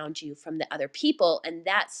around you from the other people, and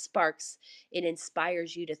that sparks, it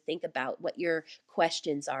inspires you to think about what your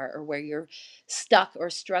questions are or where you're stuck or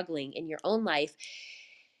struggling in your own life,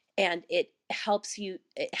 and it helps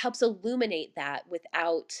illuminate that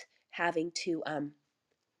without having to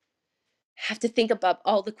have to think about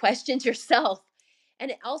all the questions yourself. And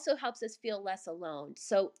it also helps us feel less alone.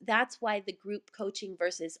 So that's why the group coaching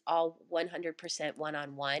versus all 100%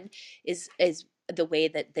 one-on-one is the way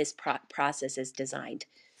that this process is designed.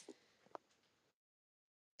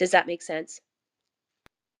 Does that make sense?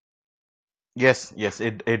 Yes, yes,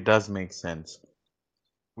 it does make sense.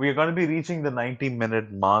 We are going to be reaching the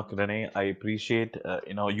 90-minute mark, Renee. I appreciate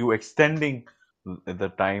you extending the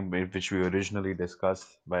time which we originally discussed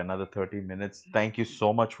by another 30 minutes. Thank you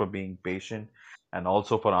so much for being patient and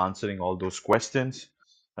also for answering all those questions.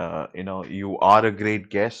 You are a great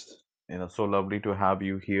guest. So lovely to have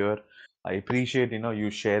you here. I appreciate you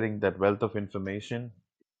sharing that wealth of information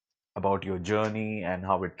about your journey and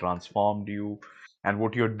how it transformed you and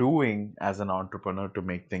what you're doing as an entrepreneur to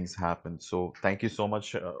make things happen. So thank you so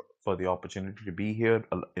much for the opportunity to be here,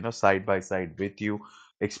 side by side with you,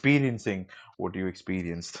 experiencing what you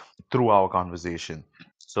experienced through our conversation.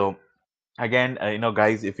 So again,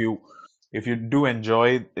 guys, if you do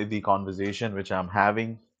enjoy the conversation which I'm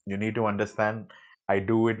having, you need to understand I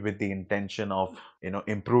do it with the intention of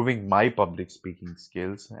improving my public speaking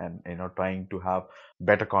skills and trying to have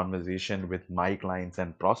better conversation with my clients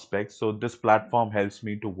and prospects. So this platform helps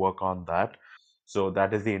me to work on that. So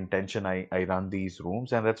that is the intention. I run these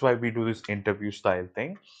rooms, and that's why we do this interview style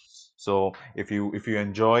thing. So if you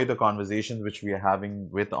enjoy the conversations which we are having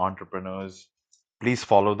with entrepreneurs, please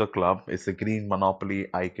follow the club. It's the green monopoly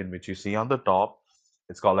icon which you see on the top.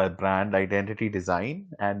 It's called as brand identity design,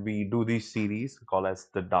 and we do these series called as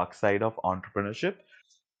the dark side of entrepreneurship.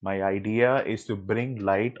 My idea is to bring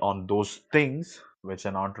light on those things which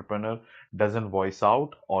an entrepreneur doesn't voice out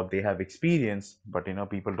or they have experienced, but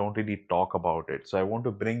people don't really talk about it. So I want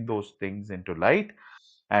to bring those things into light,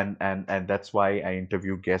 and that's why I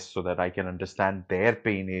interview guests so that I can understand their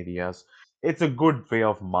pain areas. It's a good way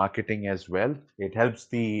of marketing as well. It helps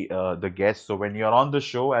the guests. So when you're on the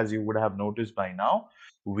show, as you would have noticed by now,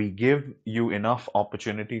 we give you enough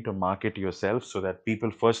opportunity to market yourself so that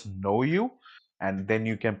people first know you, and then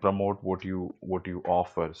you can promote what you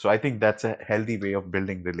offer. So I think that's a healthy way of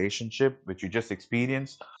building relationship, which you just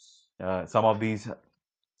experienced. Some of these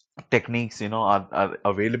techniques are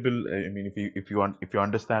available. I mean, if you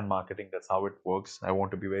understand marketing, that's how it works. I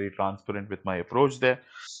want to be very transparent with my approach there.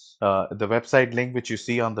 The website link which you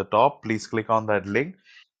see on the top, please click on that link,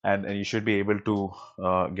 and you should be able to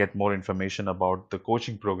get more information about the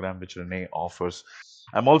coaching program which Renee offers.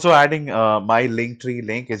 I'm also adding my Linktree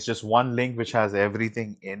link. It's just one link which has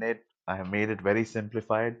everything in it. I have made it very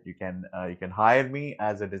simplified. You can hire me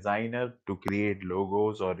as a designer to create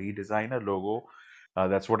logos or redesign a logo.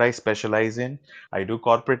 That's what I specialize in. I do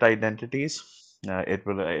corporate identities.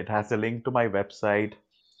 It has a link to my website.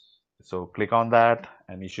 So click on that,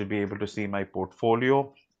 and you should be able to see my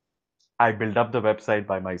portfolio. I built up the website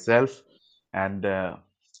by myself, and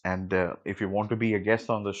if you want to be a guest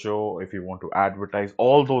on the show, if you want to advertise,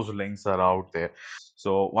 all those links are out there.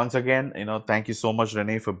 So once again, thank you so much,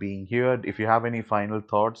 Renee, for being here. If you have any final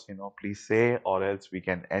thoughts, please say, or else we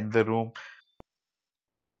can end the room.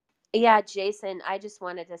 Yeah, Jason, I just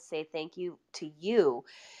wanted to say thank you to you.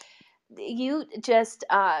 You just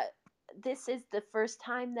this is the first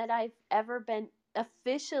time that I've ever been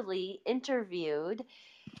officially interviewed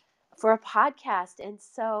for a podcast, and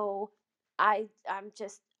so I'm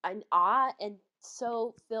just in awe and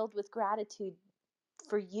so filled with gratitude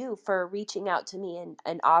for you for reaching out to me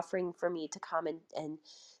and offering for me to come and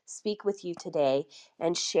speak with you today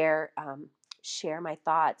and share my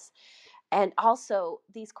thoughts. And also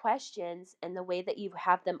these questions and the way that you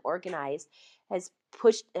have them organized has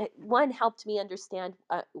pushed, one, helped me understand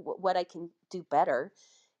what I can do better,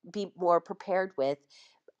 be more prepared with.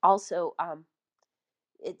 Also,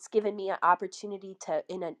 it's given me an opportunity to,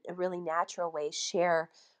 in a really natural way, share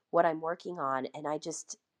what I'm working on, and I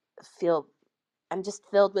just feel I'm just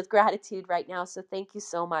filled with gratitude right now. So thank you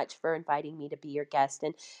so much for inviting me to be your guest.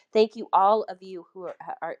 And thank you, all of you who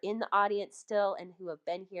are in the audience still and who have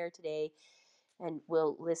been here today and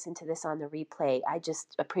will listen to this on the replay. I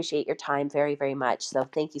just appreciate your time very, very much. So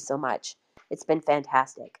thank you so much. It's been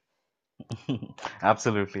fantastic.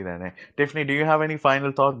 Absolutely, Renee. Tiffany, do you have any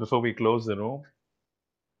final thoughts before we close the room?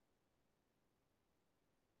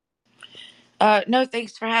 No,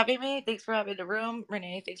 thanks for having me. Thanks for having the room,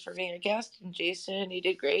 Renee. Thanks for being a guest, and Jason, you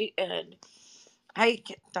did great. And hi,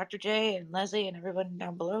 Dr. J and Leslie and everyone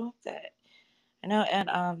down below. That I know.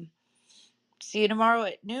 And see you tomorrow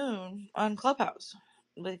at noon on Clubhouse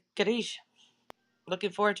with Garish.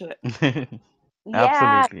 Looking forward to it.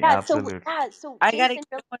 Yeah, Absolutely, yeah. So absolutely. yeah, so I gotta Jason,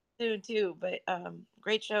 get one soon too. But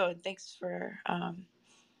great show, and thanks for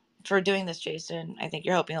doing this, Jason. I think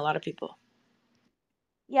you're helping a lot of people.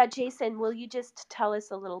 yeah, Jason, will you just tell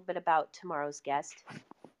us a little bit about tomorrow's guest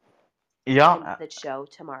and Yeah, the show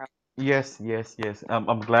tomorrow? yes, yes, yes.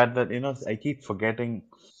 I'm glad that, I keep forgetting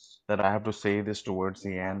that I have to say this towards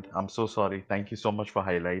the end. I'm so sorry. Thank you so much for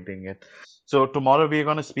highlighting it. So tomorrow we're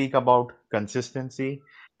going to speak about consistency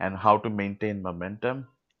and how to maintain momentum.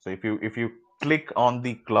 So if you click on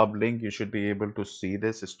the club link, you should be able to see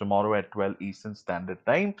this. It's tomorrow at 12 Eastern Standard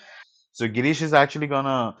Time. So Girish is actually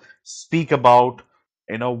gonna speak about,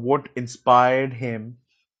 what inspired him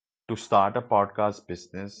to start a podcast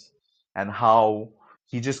business and how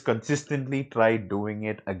he just consistently tried doing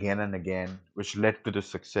it again and again, which led to the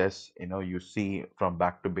success you see from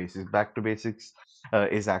Back to Basics. Back to Basics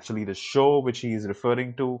is actually the show which he is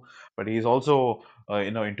referring to, but he is also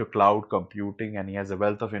into cloud computing, and he has a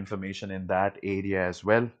wealth of information in that area as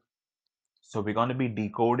well. So we're going to be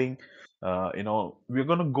decoding, we're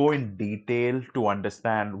going to go in detail to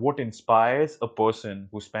understand what inspires a person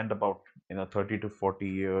who spent about 30 to 40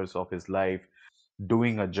 years of his life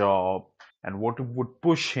doing a job, and what would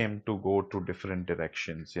push him to go to different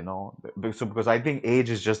directions, because I think age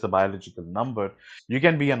is just a biological number. You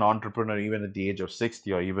can be an entrepreneur even at the age of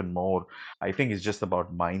 60 or even more. I think it's just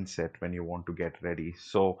about mindset when you want to get ready.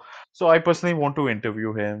 So I personally want to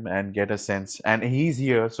interview him and get a sense, and he's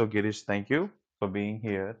here. So Girish, thank you for being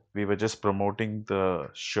here. We were just promoting the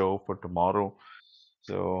show for tomorrow.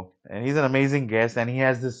 So, and he's an amazing guest, and he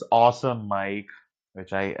has this awesome mic,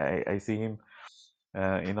 which I see him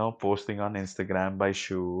posting on Instagram by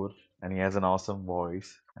Shure, and he has an awesome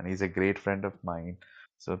voice, and he's a great friend of mine.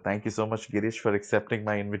 So thank you so much, Girish, for accepting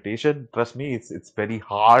my invitation. Trust me, it's very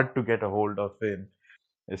hard to get a hold of him,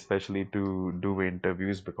 especially to do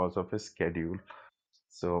interviews because of his schedule.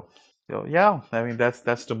 So, so yeah, I mean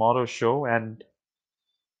that's tomorrow's show. And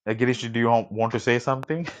Girish, do you want to say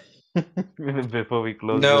something before we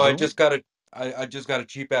close the No, I room? just got I just got a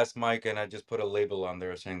cheap ass mic and I just put a label on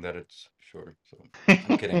there saying that it's short. So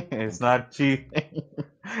I'm kidding. I'm It's kidding. not cheap.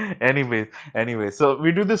 Anyway, so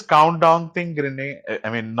we do this countdown thing, Renee. I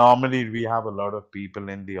mean, normally we have a lot of people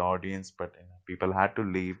in the audience, but people had to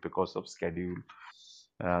leave because of schedule.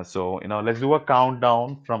 So let's do a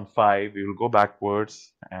countdown from five. We will go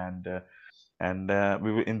backwards, and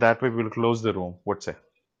we will, in that way we will close the room. What's it?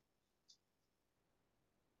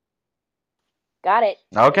 Got it.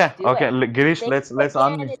 Let's Okay, do okay, it. Girish, Thank let's you let's again.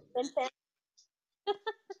 un It's been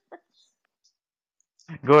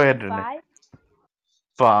go ahead, Renee. five,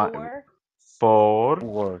 Five, four, four,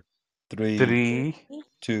 Four, three, three, three,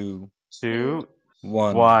 two, two, two,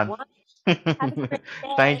 one. one. one. Have a great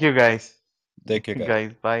Thank day. you, guys. Take care, guys.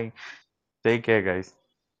 Guys, bye. Take care, guys.